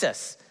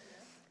Jesus,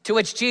 to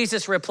which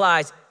Jesus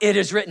replies, it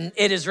is written,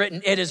 it is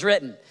written, it is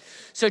written.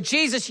 So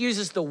Jesus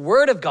uses the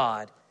word of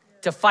God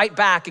to fight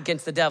back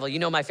against the devil. You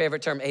know my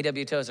favorite term,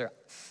 A.W. Tozer.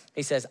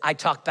 He says, I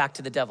talk back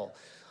to the devil.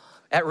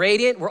 At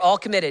Radiant, we're all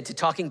committed to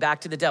talking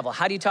back to the devil.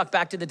 How do you talk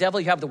back to the devil?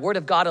 You have the word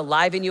of God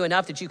alive in you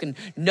enough that you can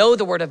know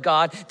the word of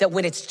God, that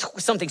when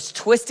something's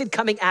twisted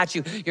coming at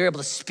you, you're able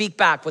to speak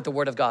back what the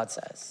word of God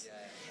says.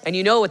 And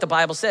you know what the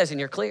Bible says and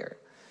you're clear.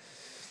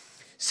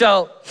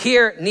 So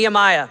here,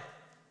 Nehemiah,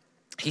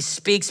 he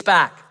speaks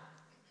back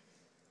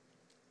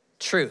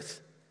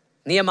truth.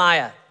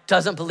 Nehemiah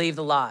doesn't believe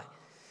the lie.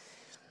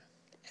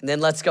 And then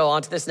let's go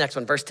on to this next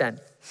one, verse 10.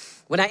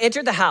 When I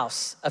entered the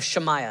house of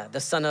Shemaiah, the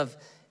son of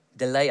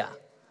Delaiah,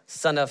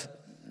 son of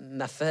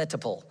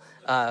Mephitabel,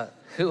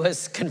 who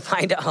was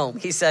confined at home,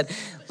 he said,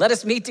 let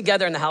us meet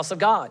together in the house of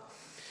God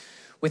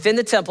within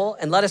the temple,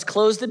 and let us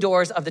close the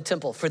doors of the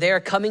temple, for they are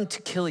coming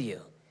to kill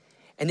you.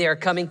 And they are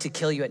coming to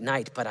kill you at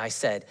night. But I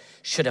said,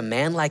 should a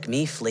man like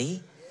me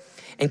flee?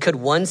 And could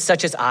one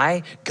such as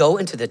I go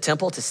into the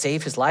temple to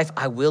save his life?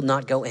 I will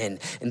not go in.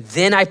 And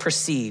then I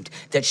perceived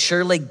that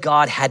surely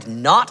God had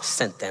not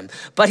sent them,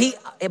 but he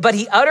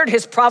uttered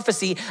his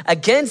prophecy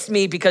against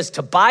me because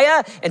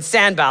Tobiah and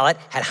Sanballat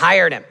had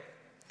hired him.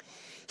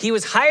 He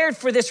was hired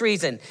for this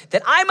reason,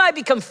 that I might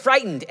become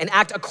frightened and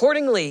act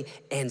accordingly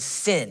and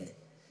sin,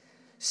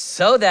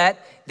 so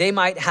that they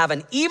might have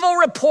an evil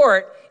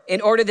report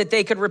in order that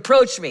they could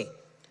reproach me.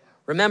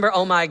 Remember,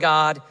 oh my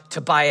God,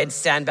 Tobiah and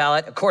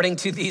Sanballat, according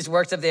to these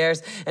works of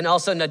theirs, and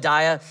also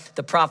Noadiah,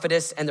 the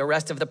prophetess, and the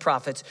rest of the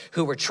prophets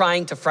who were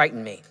trying to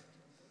frighten me.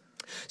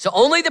 So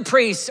only the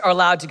priests are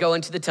allowed to go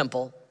into the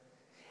temple.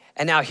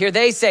 And now here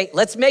they say,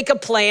 let's make a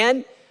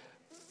plan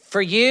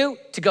for you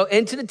to go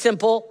into the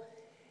temple,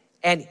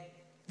 and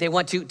they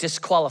want to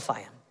disqualify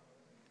him.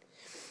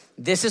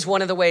 This is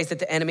one of the ways that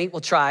the enemy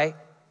will try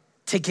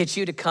to get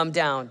you to come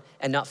down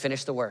and not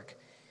finish the work,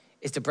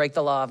 is to break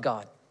the law of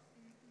God.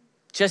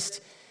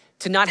 Just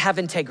to not have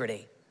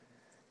integrity,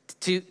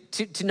 to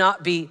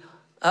not be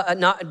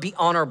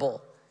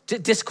honorable, to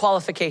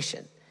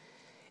disqualification.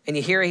 And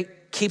you hear he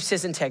keeps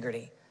his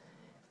integrity.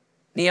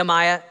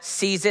 Nehemiah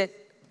sees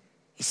it.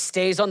 He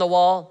stays on the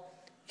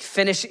wall.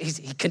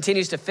 He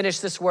continues to finish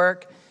this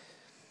work.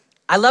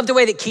 I love the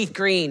way that Keith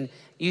Green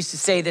used to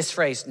say this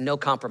phrase, no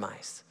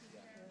compromise.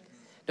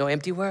 No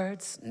empty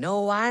words,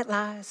 no white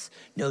lies,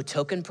 no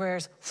token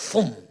prayers,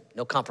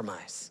 no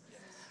compromise.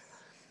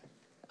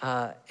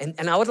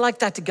 And I would like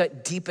that to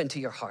get deep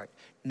into your heart,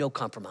 no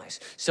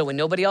compromise. So when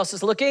nobody else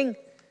is looking,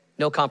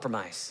 no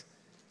compromise.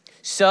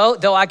 So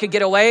though I could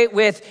get away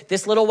with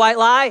this little white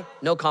lie,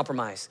 no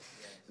compromise.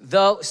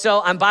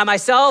 So I'm by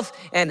myself,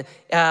 and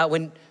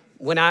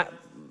when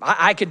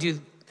I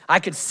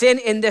could sin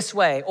in this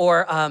way,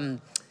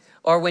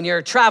 or when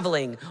you're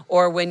traveling,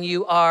 or when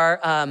you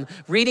are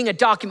reading a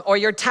document, or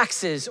your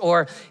taxes,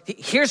 or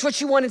here's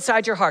what you want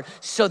inside your heart,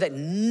 so that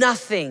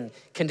nothing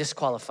can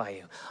disqualify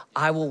you.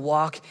 I will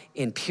walk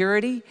in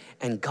purity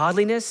and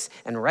godliness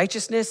and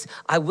righteousness.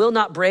 I will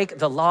not break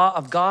the law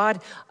of God.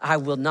 I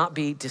will not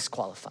be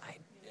disqualified.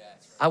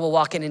 I will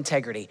walk in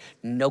integrity,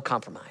 no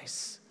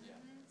compromise.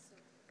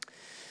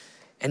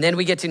 And then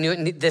we get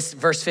to this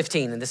verse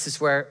 15, and this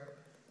is where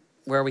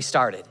we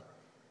started.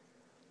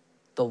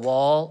 The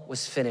wall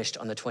was finished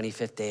on the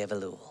 25th day of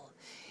Elul.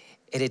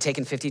 It had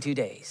taken 52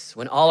 days.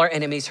 When all our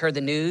enemies heard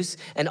the news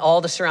and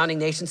all the surrounding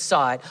nations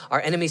saw it,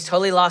 our enemies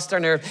totally lost their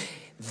nerve.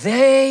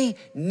 They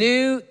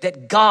knew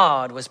that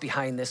God was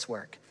behind this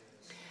work.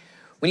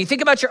 When you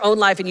think about your own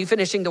life and you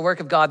finishing the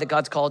work of God that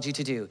God's called you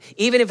to do,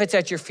 even if it's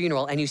at your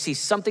funeral and you see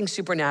something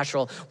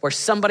supernatural where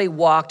somebody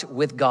walked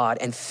with God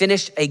and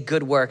finished a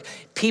good work,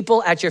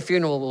 people at your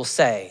funeral will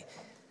say,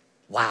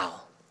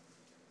 wow,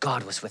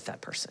 God was with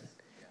that person.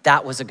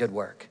 That was a good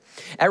work.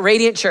 At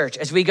Radiant Church,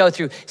 as we go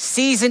through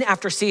season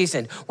after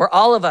season, where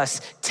all of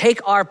us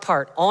take our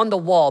part on the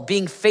wall,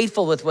 being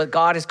faithful with what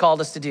God has called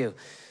us to do,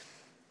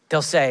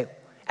 they'll say,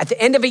 at the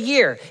end of a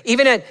year,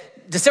 even at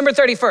December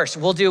 31st,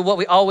 we'll do what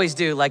we always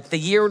do, like the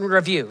year in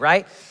review,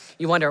 right?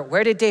 You wonder,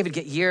 where did David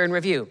get year in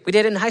review? We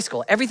did it in high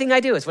school. Everything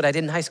I do is what I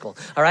did in high school,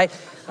 all right?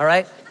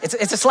 It's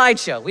a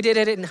slideshow. We did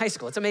it in high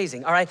school. It's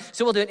amazing, all right?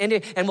 So we'll do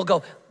it, and we'll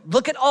go,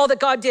 look at all that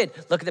God did.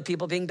 Look at the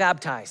people being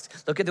baptized.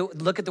 Look at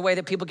the way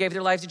that people gave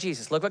their lives to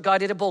Jesus. Look what God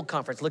did at Bold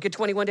Conference. Look at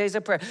 21 Days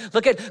of Prayer.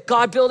 Look at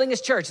God building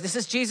his church. This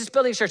is Jesus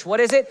building his church. What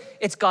is it?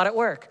 It's God at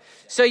work.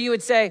 So you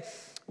would say,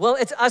 well,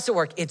 it's us at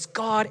work. It's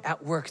God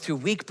at work through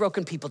weak,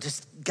 broken people.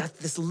 Just got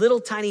this little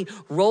tiny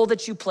role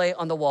that you play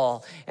on the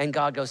wall. And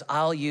God goes,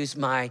 I'll use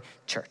my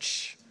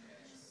church.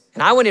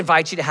 And I want to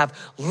invite you to have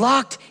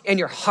locked in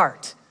your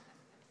heart,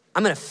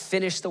 I'm going to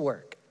finish the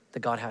work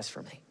that God has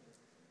for me.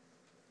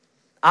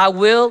 I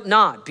will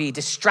not be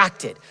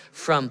distracted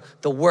from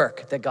the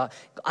work that God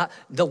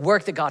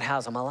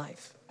has on my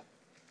life.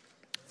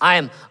 I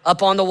am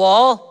up on the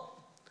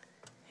wall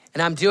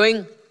and I'm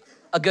doing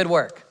a good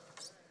work.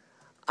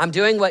 I'm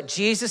doing what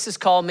Jesus has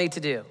called me to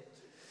do.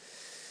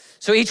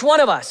 So each one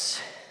of us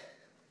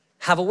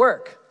have a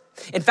work.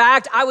 In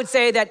fact, I would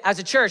say that as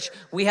a church,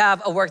 we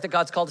have a work that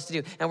God's called us to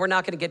do, and we're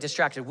not gonna get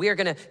distracted. We are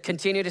gonna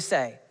continue to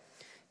say,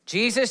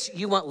 Jesus,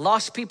 you want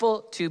lost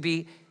people to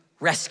be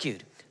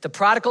rescued, the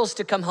prodigals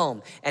to come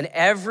home. And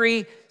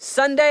every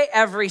Sunday,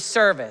 every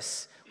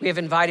service, we have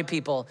invited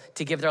people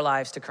to give their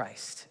lives to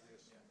Christ.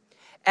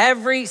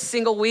 Every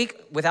single week,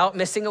 without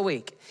missing a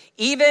week.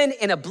 Even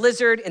in a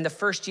blizzard in the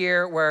first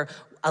year where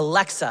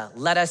Alexa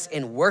led us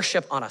in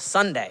worship on a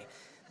Sunday.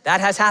 That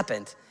has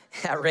happened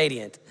at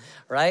Radiant,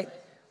 right?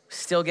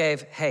 Still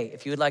gave, hey,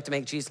 if you would like to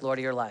make Jesus Lord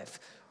of your life,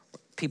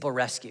 people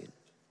rescued.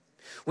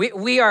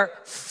 We are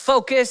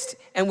focused,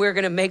 and we're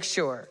gonna make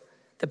sure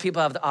that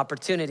people have the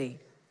opportunity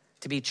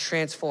to be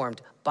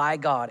transformed by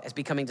God as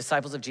becoming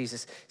disciples of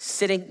Jesus,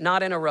 sitting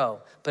not in a row,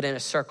 but in a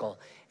circle,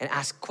 and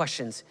ask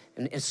questions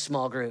in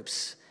small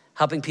groups,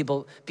 helping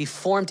people be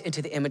formed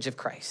into the image of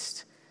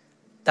Christ.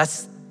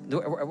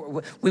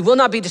 We will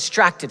not be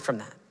distracted from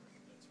that.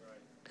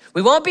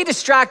 We won't be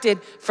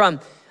distracted from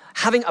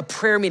having a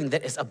prayer meeting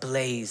that is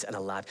ablaze and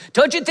alive.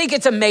 Don't you think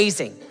it's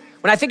amazing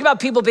when I think about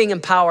people being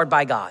empowered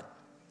by God?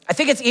 I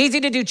think it's easy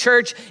to do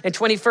church in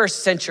 21st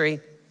century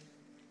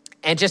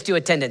and just do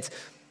attendance.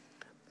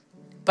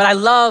 But I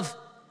love,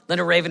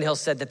 Linda Ravenhill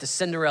said that the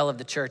Cinderella of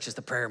the church is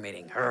the prayer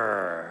meeting.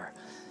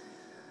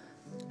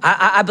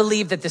 I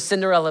believe that the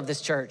Cinderella of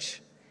this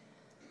church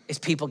is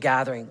people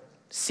gathering,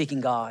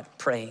 seeking God,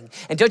 praying.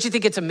 And don't you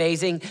think it's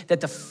amazing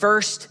that the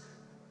first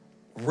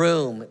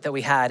room that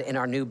we had in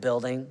our new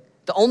building,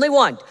 the only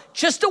one,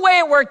 just the way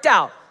it worked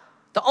out,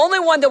 the only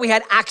one that we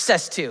had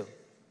access to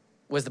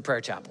was the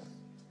prayer chapel.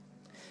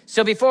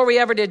 So before we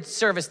ever did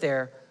service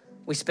there,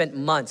 we spent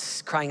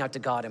months crying out to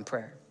God in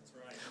prayer.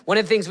 Right. One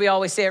of the things we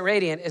always say at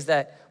Radiant is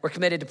that we're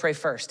committed to pray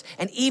first.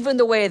 And even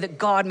the way that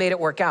God made it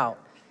work out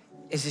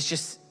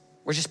is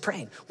we're just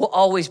praying. We'll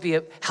always be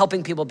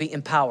helping people be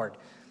empowered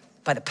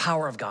by the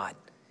power of God,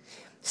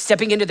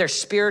 stepping into their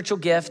spiritual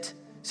gift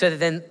so that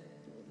then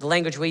the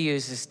language we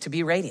use is to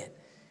be radiant,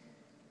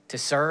 to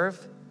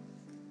serve,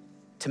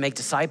 to make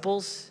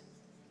disciples,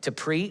 to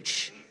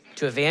preach,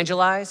 to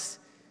evangelize,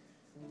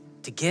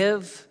 to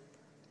give,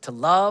 to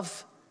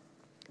love.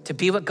 to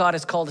be what God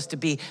has called us to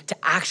be, to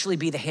actually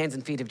be the hands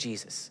and feet of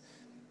Jesus.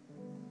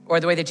 Or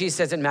the way that Jesus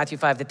says in Matthew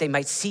 5, that they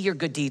might see your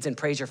good deeds and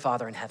praise your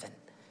Father in heaven.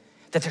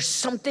 That there's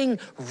something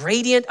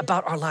radiant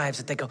about our lives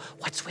that they go,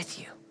 what's with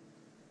you?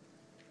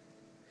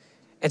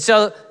 And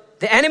so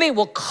the enemy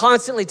will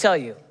constantly tell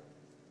you,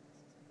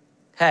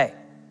 hey,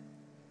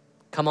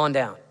 come on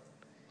down,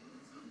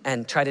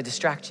 and try to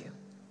distract you.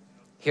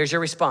 Here's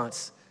your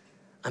response.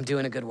 I'm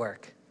doing a good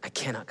work. I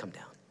cannot come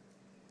down.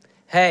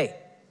 Hey,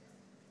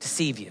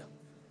 deceive you.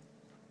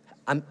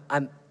 I'm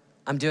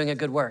doing a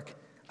good work.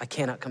 I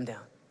cannot come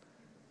down.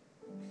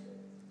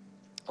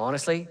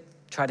 Honestly,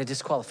 try to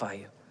disqualify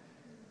you.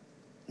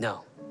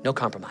 No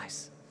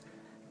compromise.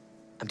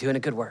 I'm doing a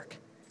good work.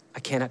 I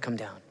cannot come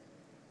down.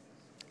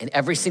 And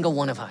every single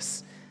one of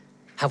us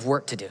have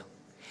work to do.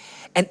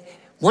 And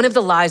one of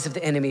the lies of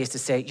the enemy is to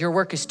say, your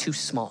work is too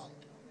small.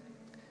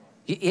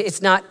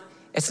 It's not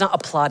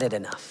applauded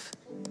enough.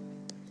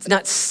 It's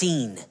not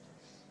seen.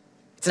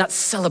 It's not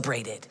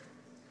celebrated.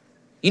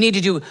 You need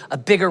to do a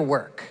bigger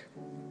work.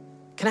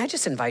 Can I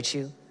just invite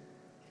you?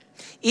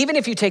 Even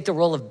if you take the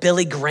role of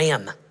Billy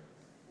Graham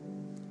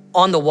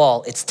on the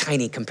wall, it's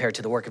tiny compared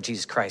to the work of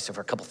Jesus Christ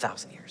over a couple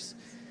thousand years.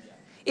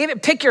 Even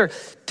pick the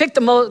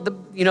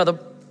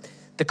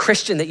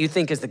Christian that you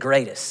think is the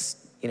greatest,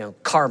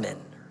 Carmen,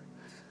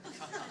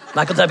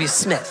 Michael W.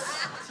 Smith,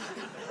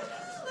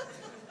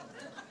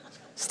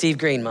 Steve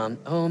Green, Mom.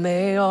 Oh,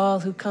 may all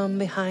who come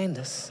behind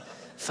us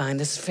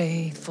find us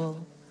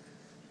faithful.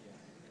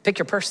 Pick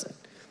your person.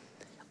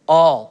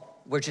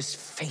 All were just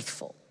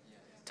faithful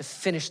to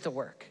finish the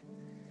work.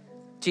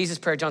 Jesus'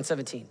 prayer, John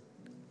 17,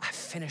 I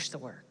finished the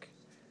work.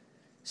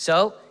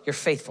 So you're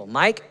faithful.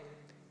 Mike,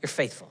 you're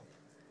faithful.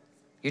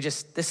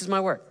 This is my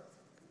work.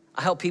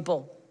 I help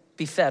people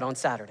be fed on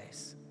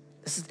Saturdays.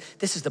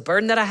 This is the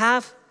burden that I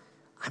have.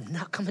 I'm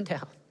not coming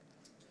down.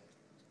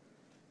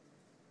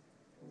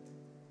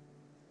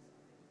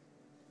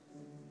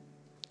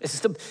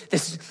 This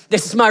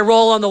is my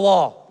role on the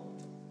wall.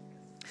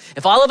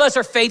 If all of us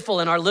are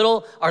faithful in our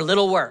little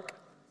work,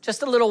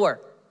 just a little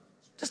work,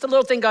 just a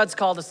little thing God's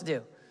called us to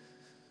do,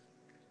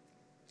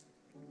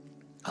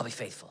 I'll be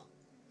faithful.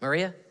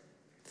 Maria,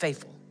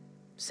 faithful.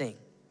 Sing,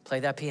 play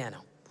that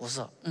piano. What's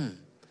up?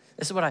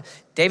 This is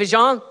David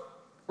Jean,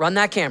 run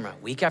that camera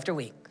week after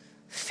week.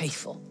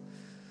 Faithful.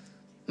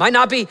 Might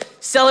not be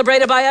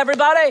celebrated by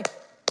everybody,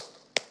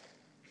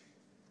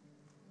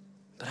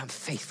 but I'm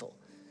faithful.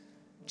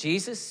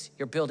 Jesus,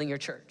 you're building your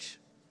church.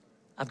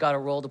 I've got a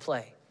role to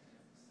play.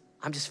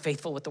 I'm just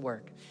faithful with the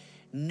work.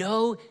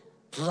 No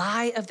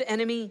lie of the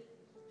enemy,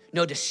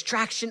 no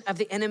distraction of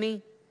the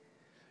enemy,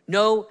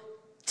 no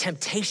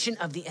temptation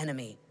of the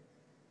enemy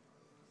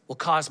will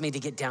cause me to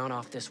get down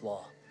off this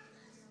wall.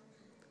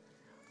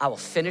 I will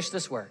finish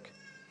this work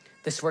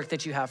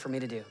that you have for me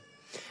to do.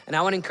 And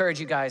I want to encourage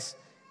you guys,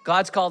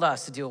 God's called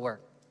us to do a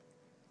work.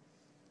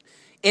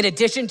 In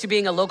addition to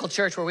being a local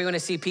church where we want to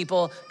see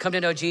people come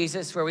to know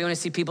Jesus, where we want to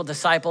see people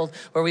discipled,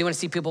 where we want to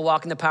see people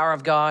walk in the power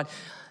of God,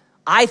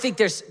 I think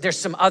there's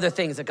some other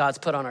things that God's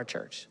put on our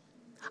church.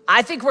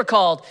 I think we're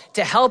called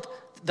to help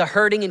the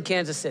hurting in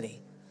Kansas City.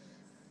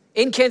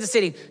 In Kansas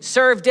City,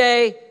 Serve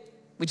Day,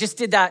 we just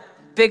did that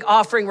big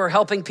offering. We're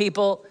helping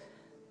people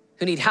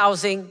who need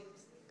housing.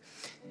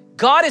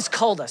 God has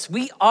called us.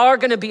 We are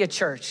going to be a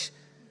church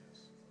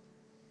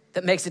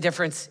that makes a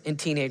difference in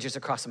teenagers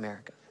across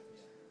America.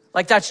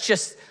 Like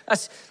that's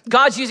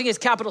God's using his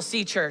capital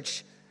C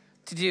church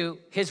to do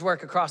his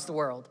work across the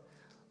world.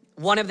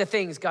 One of the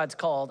things God's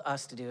called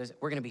us to do is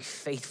we're gonna be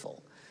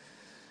faithful.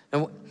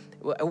 And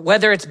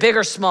whether it's big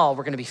or small,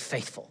 we're gonna be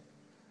faithful.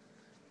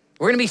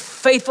 We're gonna be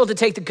faithful to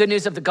take the good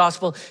news of the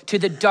gospel to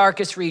the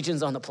darkest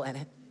regions on the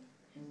planet.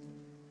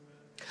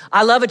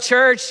 I love a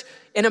church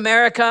in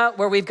America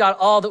where we've got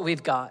all that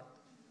we've got.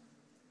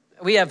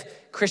 We have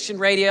Christian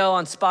radio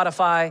on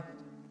Spotify.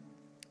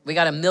 We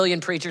got 1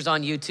 million preachers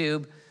on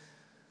YouTube.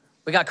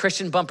 We got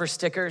Christian bumper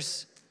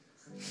stickers.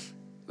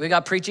 We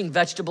got preaching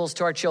vegetables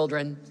to our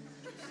children.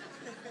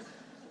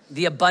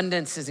 The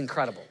abundance is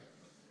incredible.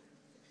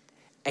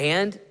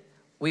 And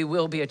we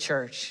will be a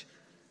church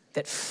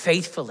that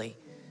faithfully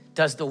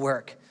does the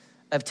work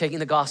of taking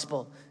the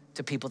gospel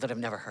to people that have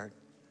never heard.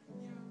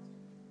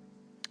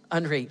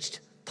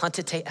 Unreached,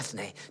 pantete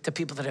ethne, to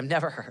people that have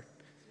never heard.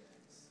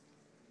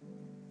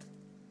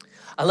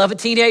 I love a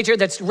teenager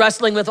that's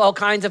wrestling with all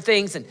kinds of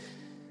things and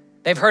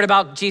they've heard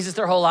about Jesus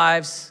their whole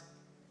lives.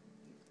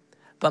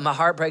 But my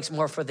heart breaks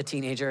more for the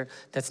teenager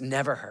that's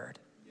never heard,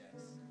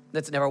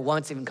 that's never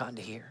once even gotten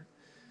to hear.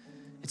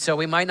 And so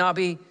we might not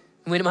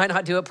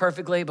do it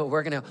perfectly, but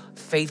we're gonna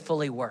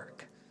faithfully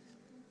work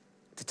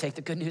to take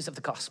the good news of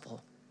the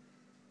gospel.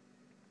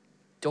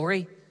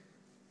 Dory,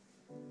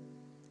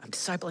 I'm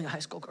discipling high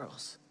school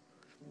girls.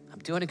 I'm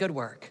doing a good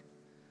work.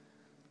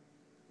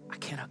 I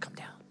cannot come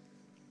down.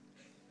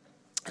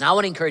 And I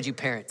wanna encourage you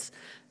parents,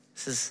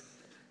 this is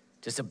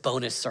just a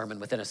bonus sermon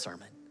within a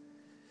sermon.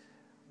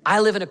 I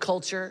live in a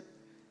culture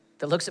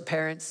that looks at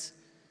parents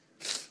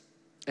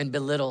and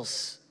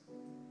belittles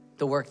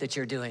the work that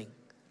you're doing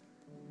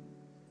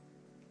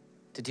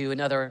to do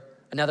another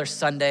another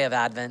Sunday of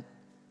Advent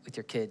with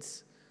your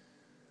kids,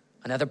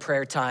 another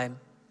prayer time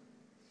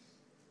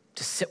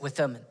to sit with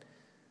them and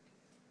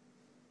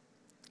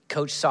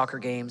coach soccer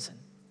games. And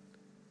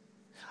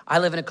I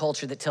live in a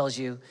culture that tells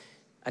you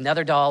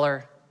another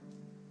dollar,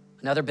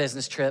 another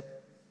business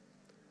trip,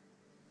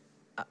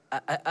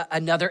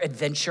 another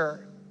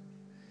adventure.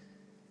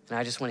 And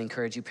I just want to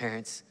encourage you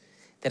parents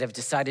that have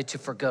decided to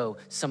forgo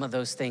some of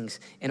those things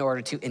in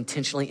order to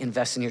intentionally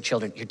invest in your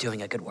children. You're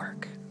doing a good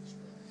work.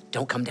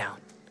 Don't come down.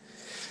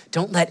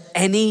 Don't let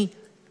any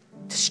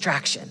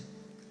distraction,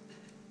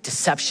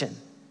 deception,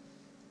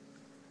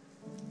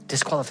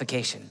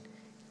 disqualification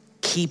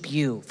keep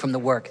you from the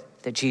work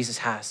that Jesus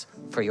has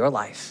for your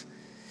life.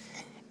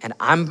 And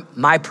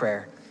my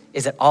prayer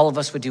is that all of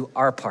us would do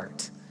our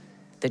part,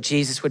 that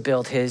Jesus would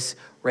build his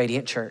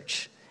radiant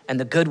church, and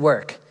the good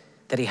work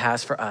that he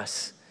has for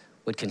us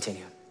would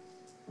continue.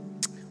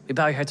 Will you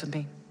bow your heads with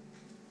me?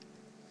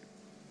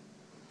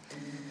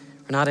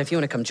 Renata, if you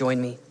want to come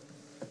join me.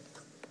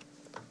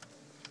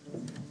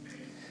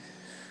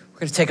 We're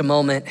going to take a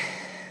moment.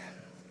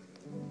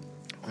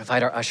 We'll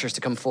invite our ushers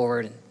to come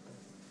forward. And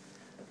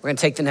we're going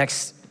to take the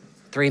next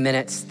 3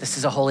 minutes. This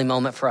is a holy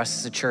moment for us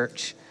as a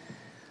church.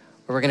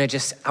 Where we're going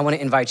to I want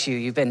to invite you.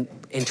 You've been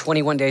in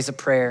 21 days of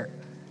prayer.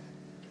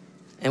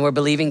 And we're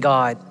believing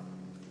God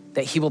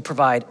that he will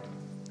provide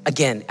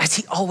again, as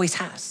he always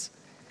has,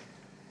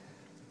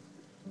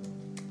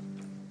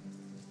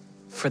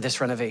 for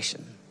this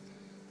renovation.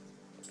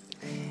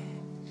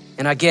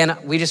 And again,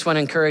 we just want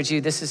to encourage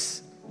you.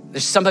 There's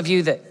some of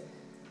you that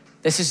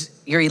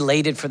you're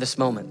elated for this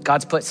moment.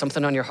 God's put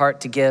something on your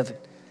heart to give.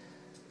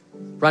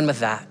 Run with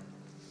that.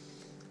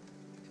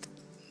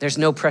 There's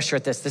no pressure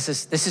at this. This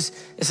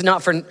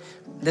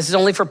is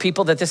only for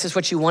people that this is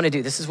what you want to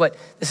do. This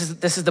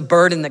is the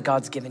burden that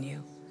God's given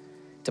you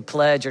to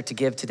pledge or to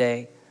give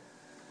today.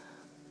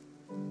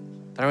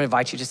 But I want to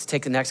invite you just to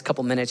take the next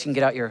couple minutes. You can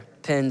get out your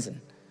pens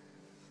and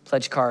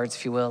pledge cards,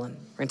 if you will. And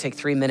we're going to take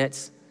 3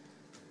 minutes.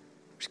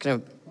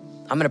 I'm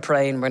going to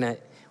pray, and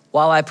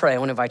while I pray, I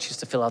want to invite you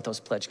just to fill out those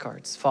pledge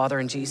cards. Father,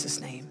 in Jesus'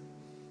 name,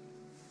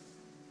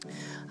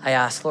 I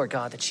ask, Lord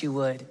God, that you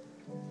would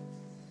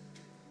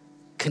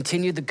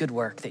continue the good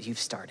work that you've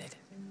started.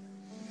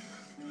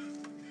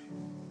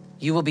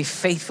 You will be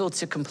faithful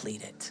to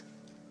complete it.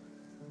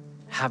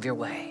 Have your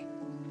way.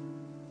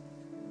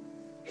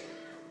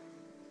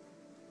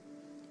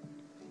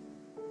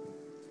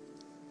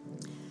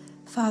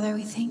 Father,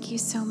 we thank you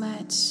so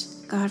much,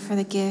 God, for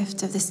the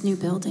gift of this new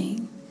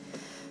building.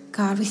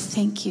 God, we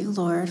thank you,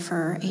 Lord,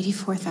 for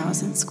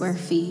 84,000 square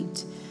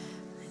feet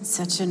in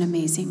such an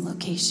amazing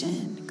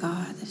location.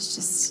 God, it's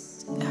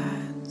just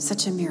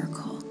such a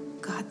miracle.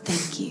 God,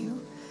 thank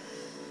you.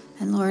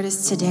 And Lord,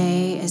 as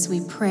today, as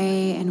we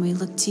pray and we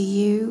look to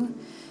you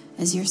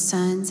as your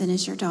sons and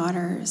as your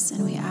daughters,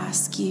 and we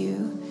ask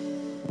you,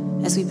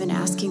 as we've been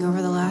asking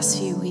over the last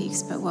few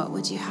weeks, but what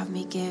would you have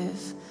me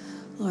give?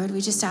 Lord,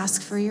 we just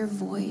ask for your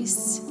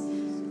voice.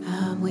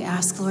 We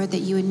ask, Lord, that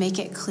you would make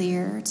it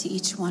clear to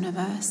each one of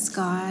us,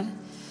 God.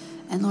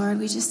 And Lord,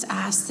 we just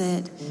ask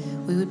that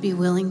we would be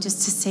willing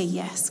just to say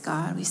yes,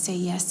 God. We say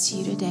yes to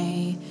you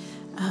today,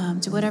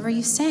 to whatever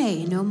you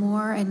say, no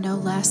more and no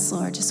less,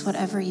 Lord, just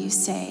whatever you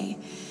say.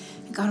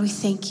 And God, we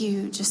thank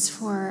you just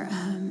for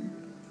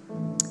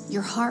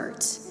your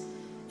heart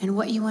and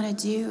what you want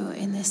to do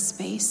in this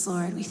space,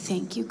 Lord. We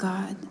thank you,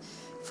 God,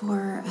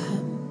 for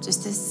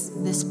just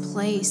this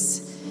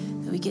place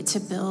that we get to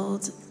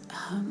build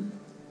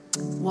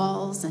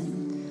walls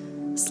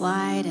and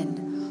slide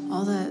and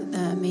all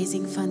the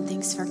amazing fun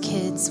things for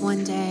kids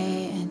one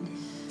day, and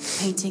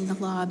painting the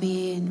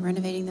lobby and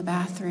renovating the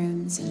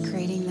bathrooms and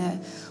creating the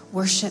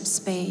worship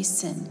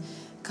space, and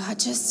God,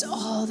 just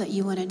all that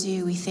you want to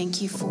do. We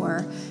thank you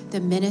for the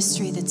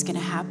ministry that's going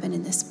to happen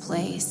in this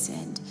place,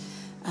 and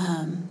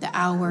the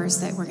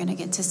hours that we're going to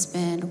get to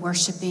spend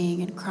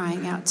worshiping and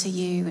crying out to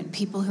you, and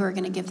people who are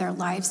going to give their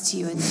lives to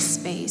you in this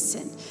space,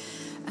 and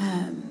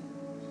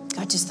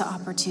God, just the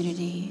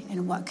opportunity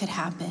and what could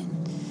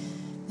happen,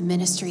 the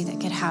ministry that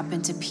could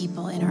happen to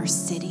people in our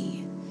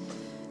city.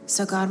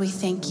 So God, we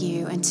thank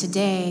you. And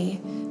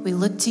today we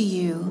look to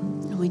you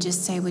and we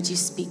just say, would you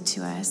speak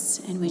to us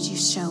and would you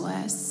show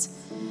us?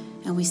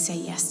 And we say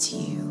yes to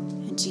you.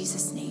 In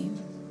Jesus' name,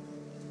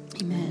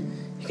 amen.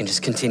 You can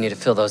just continue to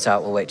fill those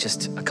out. We'll wait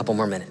just a couple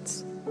more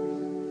minutes.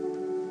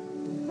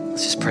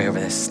 Let's just pray over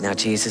this. Now,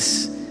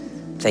 Jesus,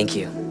 thank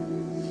you.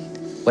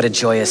 What a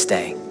joyous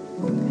day.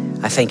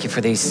 I thank you for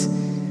these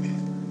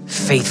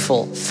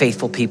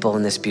faithful people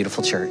in this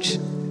beautiful church.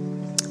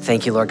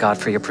 Thank you, Lord God,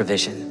 for your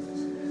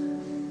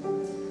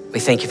provision. We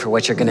thank you for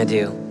what you're going to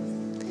do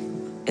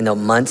in the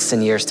months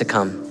and years to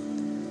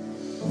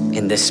come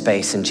in this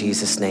space. In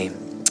Jesus' name,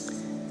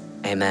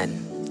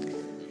 amen.